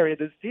Pittsburgh area,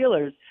 the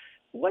Steelers.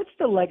 What's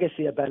the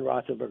legacy of Ben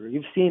Roethlisberger?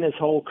 You've seen his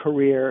whole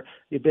career.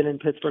 You've been in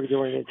Pittsburgh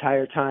during the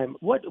entire time.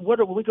 When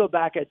we go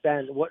back at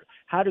Ben,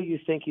 how do you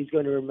think he's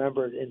going to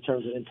remember in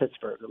terms of in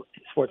Pittsburgh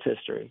sports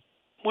history?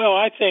 Well,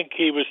 I think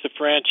he was the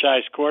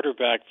franchise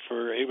quarterback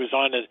he was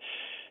on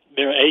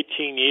there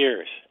 18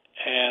 years.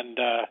 And,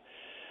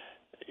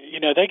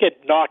 they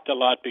get knocked a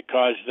lot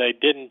because they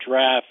didn't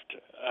draft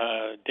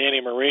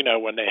Danny Marino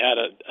when they had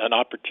an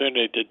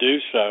opportunity to do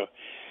so.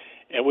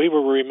 And we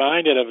were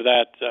reminded of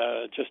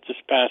that just this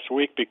past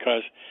week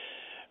because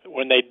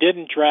when they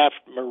didn't draft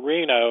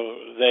Marino,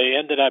 they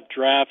ended up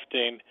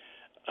drafting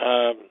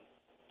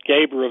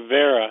Gabe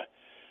Rivera,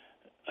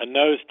 a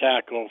nose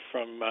tackle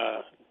from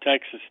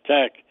Texas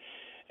Tech.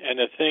 And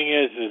the thing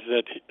is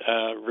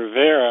that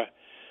Rivera,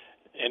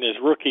 in his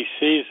rookie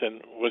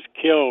season, was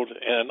killed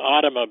in an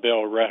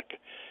automobile wreck.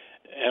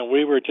 And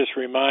we were just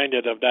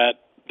reminded of that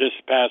this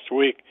past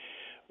week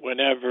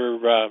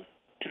whenever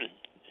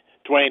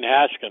Dwayne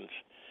Haskins,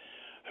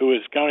 who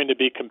is going to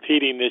be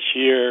competing this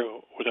year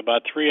with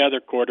about 3 other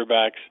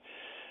quarterbacks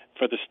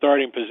for the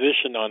starting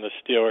position on the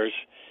Steelers,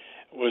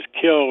 was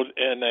killed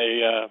in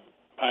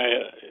by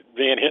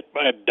being hit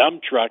by a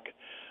dump truck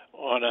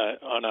on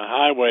a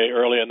highway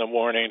early in the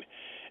morning.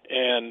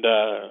 And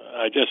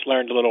I just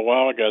learned a little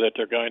while ago that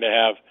they're going to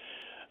have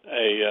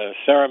a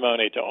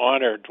ceremony to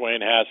honor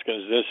Dwayne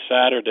Haskins this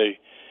Saturday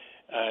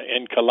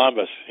in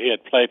Columbus. He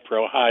had played for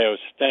Ohio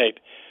State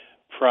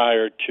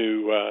prior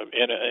to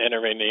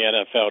entering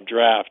the NFL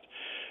draft.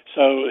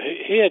 So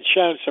he had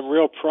shown some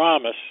real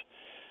promise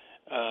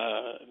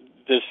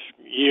this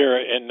year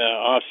in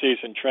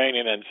off-season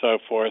training and so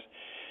forth.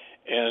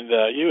 And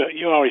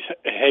you always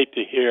hate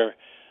to hear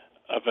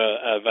of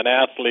an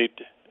athlete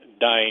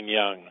dying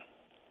young.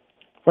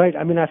 Right.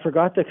 I mean, I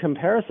forgot the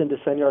comparison to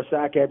Senor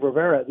Zach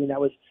Rivera. I mean,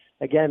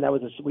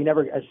 we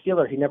never, as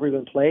Steeler, he never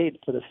even played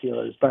for the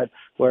Steelers. But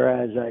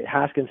whereas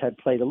Haskins had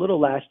played a little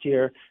last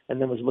year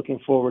and then was looking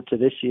forward to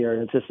this year,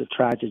 and it's just a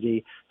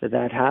tragedy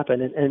that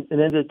happened. And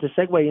then to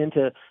segue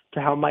into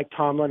how Mike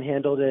Tomlin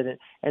handled it, and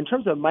in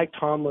terms of Mike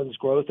Tomlin's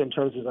growth in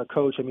terms of a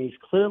coach, I mean, he's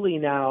clearly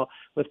now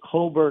with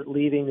Colbert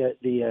leaving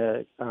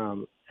the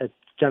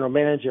general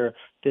manager,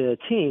 the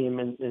team,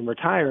 and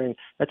retiring,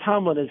 that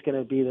Tomlin is going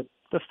to be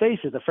the face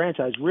of the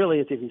franchise, really,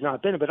 if he's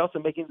not been, but also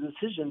making the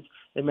decisions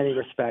in many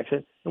respects.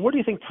 And where do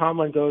you think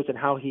Tomlin goes and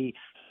how he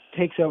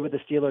takes over the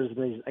Steelers,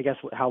 and I guess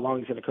how long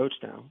he's going to coach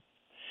now?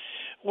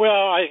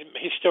 Well,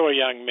 he's still a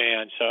young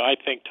man, so I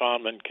think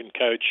Tomlin can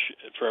coach.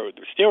 The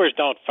Steelers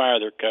don't fire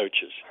their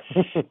coaches.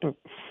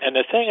 And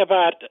the thing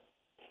about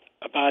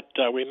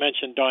we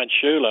mentioned Don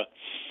Shula,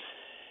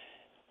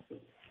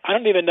 I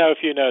don't even know if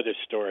you know this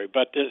story,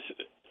 but this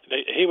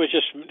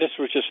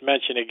was just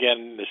mentioned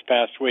again this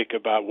past week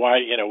about why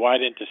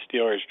didn't the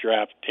Steelers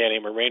draft Danny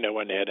Marino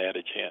when they had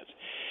a chance?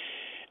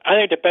 I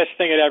think the best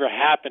thing that ever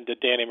happened to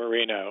Danny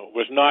Marino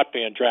was not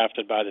being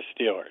drafted by the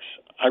Steelers.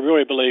 I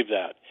really believe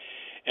that.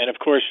 And of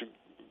course,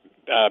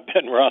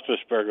 Ben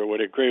Roethlisberger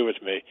would agree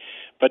with me.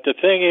 But the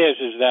thing is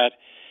that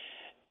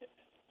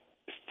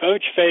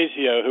Coach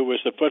Fazio, who was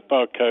the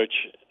football coach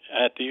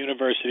at the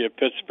University of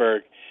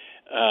Pittsburgh,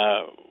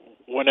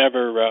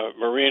 whenever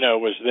Marino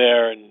was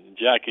there and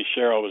Jackie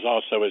Sherrill was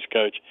also his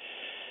coach,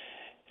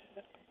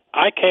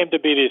 I came to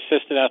be the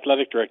assistant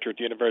athletic director at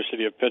the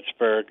University of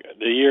Pittsburgh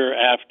the year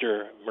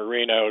after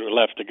Marino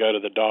left to go to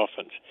the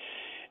Dolphins.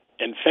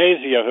 And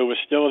Fazio, who was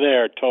still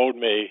there, told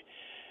me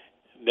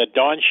that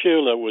Don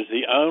Shula was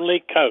the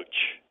only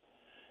coach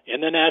in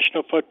the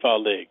National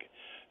Football League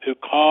who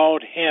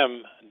called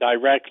him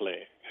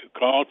directly, who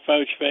called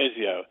Coach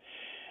Fazio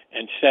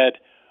and said,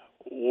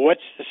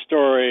 "What's the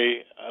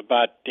story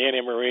about Danny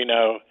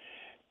Marino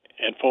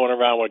and fooling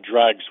around with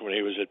drugs when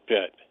he was at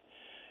Pitt?"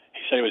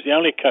 He said he was the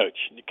only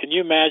coach. Can you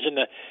imagine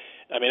that?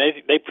 I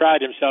mean, they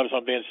pride themselves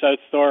on being so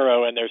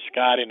thorough in their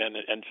scouting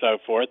and so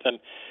forth. And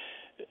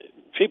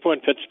people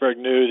in Pittsburgh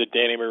knew that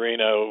Danny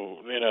Marino,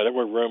 there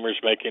were rumors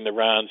making the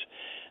rounds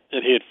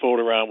that he had fooled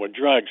around with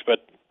drugs.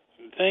 But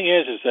the thing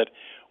is that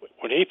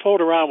when he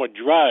fooled around with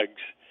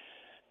drugs,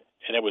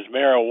 and it was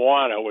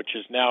marijuana, which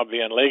is now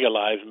being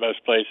legalized in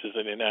most places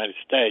in the United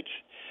States,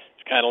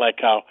 it's kind of like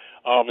how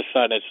all of a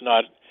sudden it's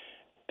not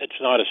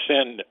a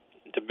sin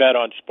to bet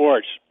on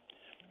sports.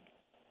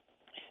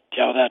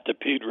 Tell that to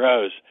Pete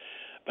Rose.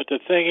 But the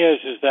thing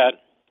is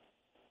that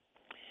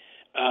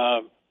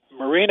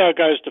Marino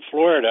goes to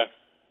Florida,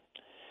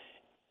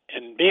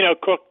 and Beano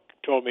Cook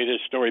told me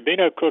this story.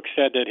 Beano Cook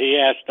said that he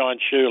asked Don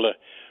Shula,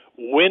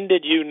 "When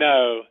did you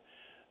know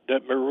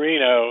that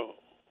Marino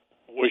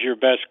was your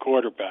best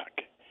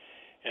quarterback?"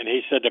 And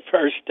he said the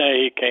first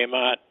day he came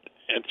out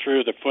and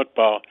threw the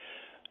football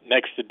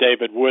next to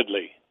David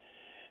Woodley.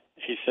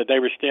 he said they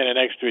were standing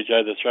next to each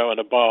other throwing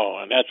the ball,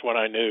 and that's when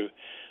I knew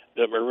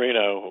that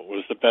Marino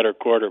was the better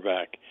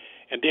quarterback.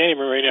 And Danny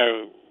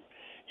Marino,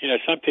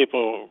 some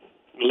people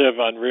live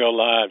unreal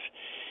lives.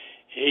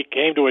 He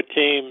came to a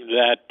team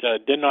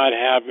that did not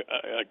have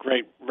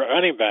great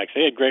running backs.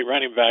 They had great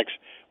running backs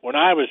when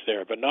I was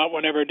there, but not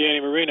whenever Danny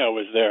Marino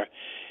was there.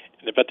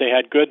 But they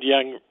had good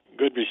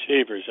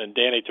receivers, and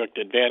Danny took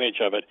advantage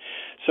of it.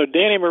 So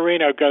Danny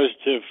Marino goes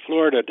to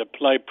Florida to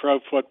play pro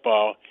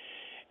football,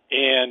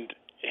 and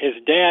his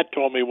dad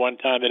told me one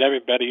time that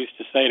everybody used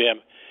to say to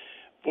him,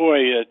 "Boy,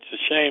 it's a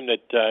shame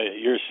that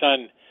your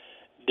son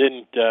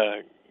didn't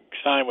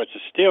sign with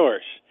the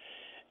Steelers."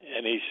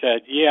 And he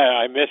said, "Yeah,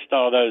 I missed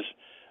all those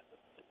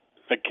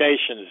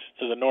vacations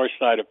to the north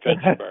side of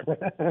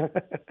Pittsburgh."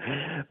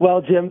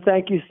 Well, Jim,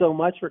 thank you so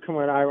much for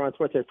coming on Ira on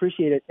Sports. I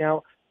appreciate it.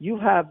 Now, you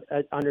have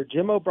under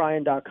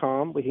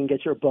JimO'Brien.com, we can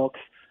get your books.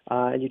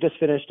 And you just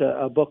finished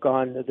a book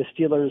on the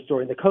Steelers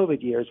during the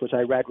COVID years, which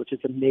I read, which is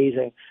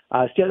amazing.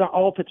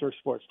 All Pittsburgh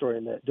sports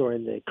during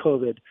the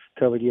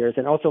COVID years,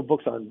 and also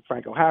books on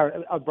Franco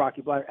Harris,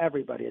 Brocky Blair,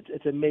 everybody.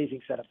 It's an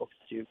amazing set of books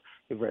that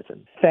you've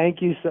written.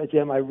 Thank you,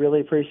 Jim. I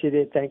really appreciate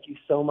it. Thank you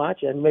so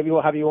much. And maybe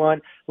we'll have you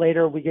on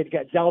later. We could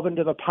delve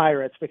into the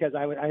Pirates, because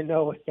I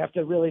know we have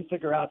to really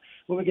figure out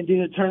what we can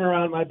do to turn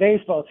around my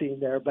baseball team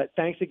there. But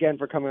thanks again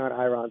for coming on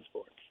Ira on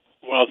Sports.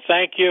 Well,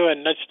 thank you,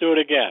 and let's do it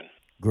again.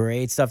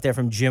 Great stuff there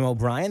from Jim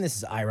O'Brien. This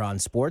is Ira on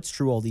Sports,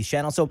 True Oldies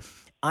Channel. So,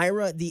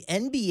 Ira, the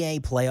NBA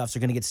playoffs are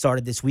going to get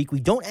started this week. We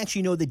don't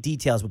actually know the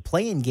details, but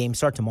play-in games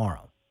start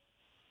tomorrow.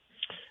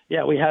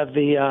 Yeah, we have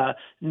the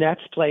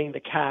Nets playing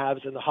the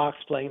Cavs and the Hawks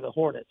playing the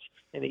Hornets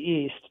in the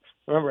East.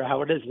 Remember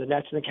how it is. The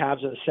Nets and the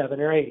Cavs are the 7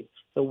 or 8.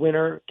 The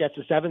winner gets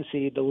the 7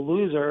 seed. The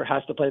loser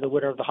has to play the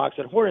winner of the Hawks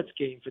and Hornets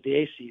game for the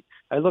 8 seed.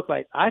 I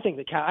think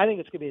it's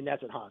going to be the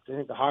Nets and Hawks. I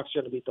think the Hawks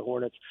are going to beat the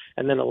Hornets,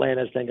 and then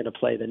Atlanta's then going to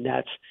play the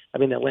Nets.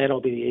 Atlanta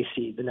will be the 8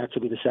 seed. The Nets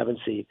will be the 7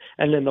 seed.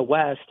 And then the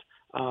West,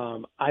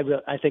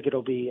 I think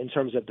it'll be, in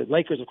terms of the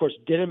Lakers, of course,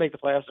 didn't make the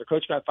playoffs. Their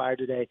coach got fired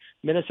today.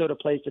 Minnesota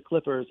plays the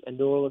Clippers, and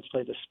New Orleans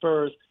plays the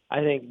Spurs. I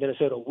think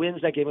Minnesota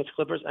wins that game against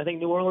Clippers. I think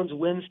New Orleans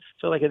wins,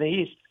 so like in the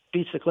East,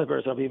 beats the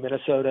Clippers. It'll be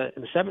Minnesota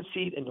in the 7th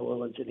seed and New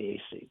Orleans in the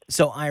 8th seed.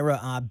 So,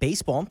 Ira,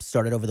 baseball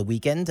started over the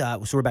weekend. So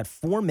we're about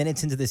 4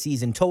 minutes into the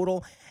season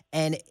total,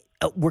 and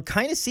we're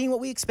kind of seeing what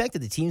we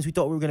expected. The teams we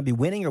thought we were going to be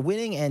winning are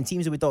winning, and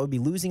teams that we thought would be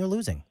losing are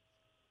losing.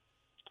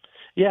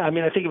 Yeah, I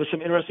think it was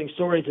some interesting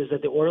stories. Is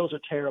that the Orioles are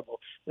terrible.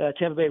 The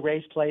Tampa Bay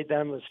Rays played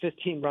them. It was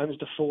 15 runs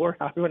to 4.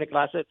 Everyone at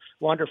Classic.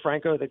 Wander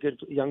Franco, the good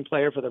young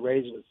player for the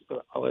Rays,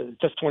 was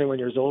just 21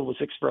 years old, was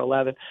 6 for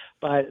 11.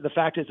 But the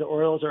fact is, the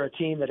Orioles are a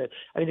team that,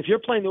 if you're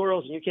playing the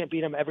Orioles and you can't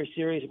beat them every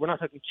series, we're not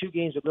talking 2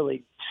 games that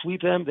really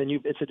sweep them, then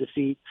it's a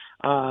defeat.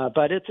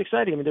 But it's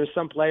exciting. There's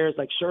some players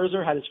like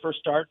Scherzer had his first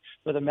start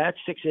for the Mets,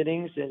 6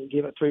 innings and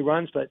gave up 3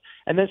 runs.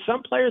 And then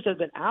some players have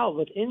been out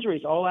with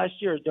injuries all last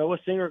year. Noah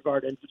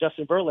Syndergaard and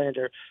Justin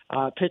Verlander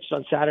pitched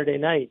on Saturday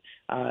night,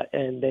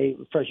 and they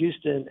for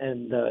Houston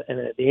and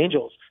the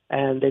Angels,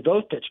 and they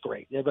both pitched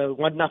great. They were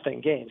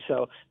 1-0 game.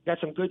 So got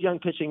some good young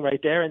pitching right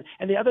there.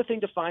 And the other thing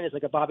to find is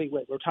like a Bobby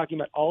Witt. We're talking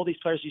about all these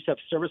players used to have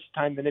service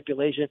time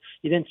manipulation.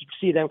 You didn't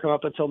see them come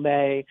up until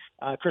May.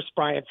 Chris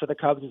Bryant for the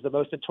Cubs is the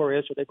most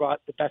notorious, where they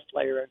brought the best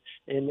player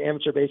in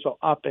amateur baseball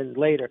up and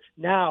later.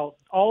 Now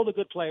all the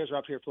good players are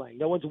up here playing.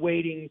 No one's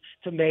waiting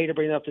to May to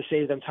bring them up to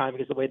save them time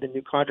because of the way the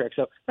new contract.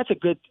 So that's a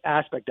good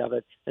aspect of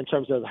it in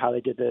terms of how they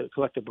did the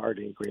collective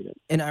bargaining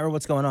agreement. And Ira,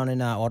 what's going on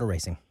in auto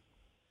racing?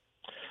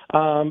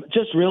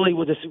 Just really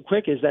with this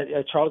quick is that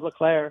Charles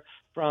Leclerc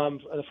from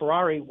the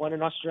Ferrari won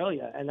in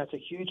Australia, and that's a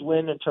huge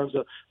win in terms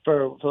of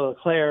for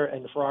Leclerc,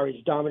 and the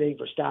Ferrari's dominating.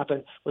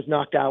 Verstappen was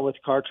knocked out with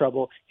car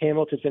trouble.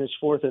 Hamilton finished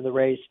 4th in the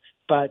race.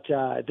 But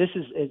this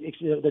is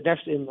the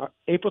next in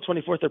April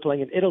 24th. They're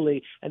playing in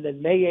Italy, and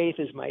then May 8th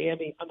is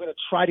Miami. I'm going to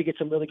try to get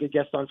some really good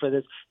guests on for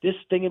this. This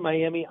thing in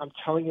Miami, I'm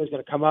telling you, is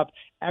going to come up.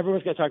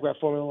 Everyone's going to talk about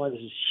Formula One.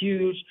 This is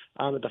huge.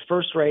 The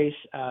first race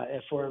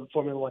for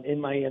Formula One in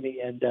Miami,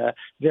 and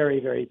very,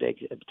 very big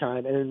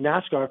time. And in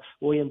NASCAR,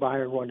 William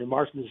Byron won in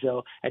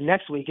Martinsville, and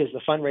next week is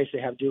the fun race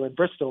they have due in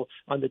Bristol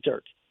on the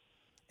dirt.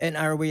 And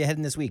Ira, where are you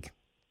heading this week?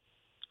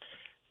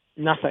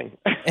 Nothing.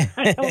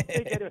 I don't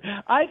think anyway.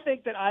 I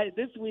think that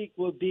this week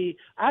will be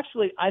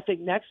actually. I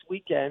think next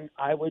weekend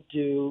I would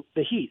do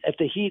the Heat. If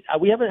the Heat,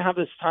 we haven't had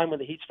this time when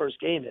the Heat's first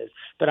game is,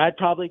 but I'd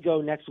probably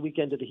go next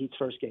weekend to the Heat's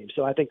first game.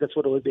 So I think that's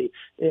what it would be.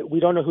 We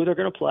don't know who they're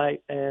going to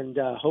play, and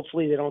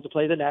hopefully they don't have to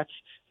play the Nets.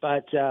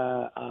 But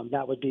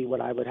that would be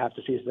what I would have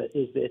to see is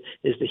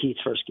the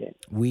Heat's first game.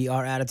 We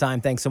are out of time.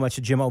 Thanks so much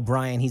to Jim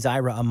O'Brien. He's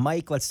Ira. I'm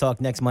Mike. Let's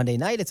talk next Monday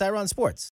night. It's Ira on Sports.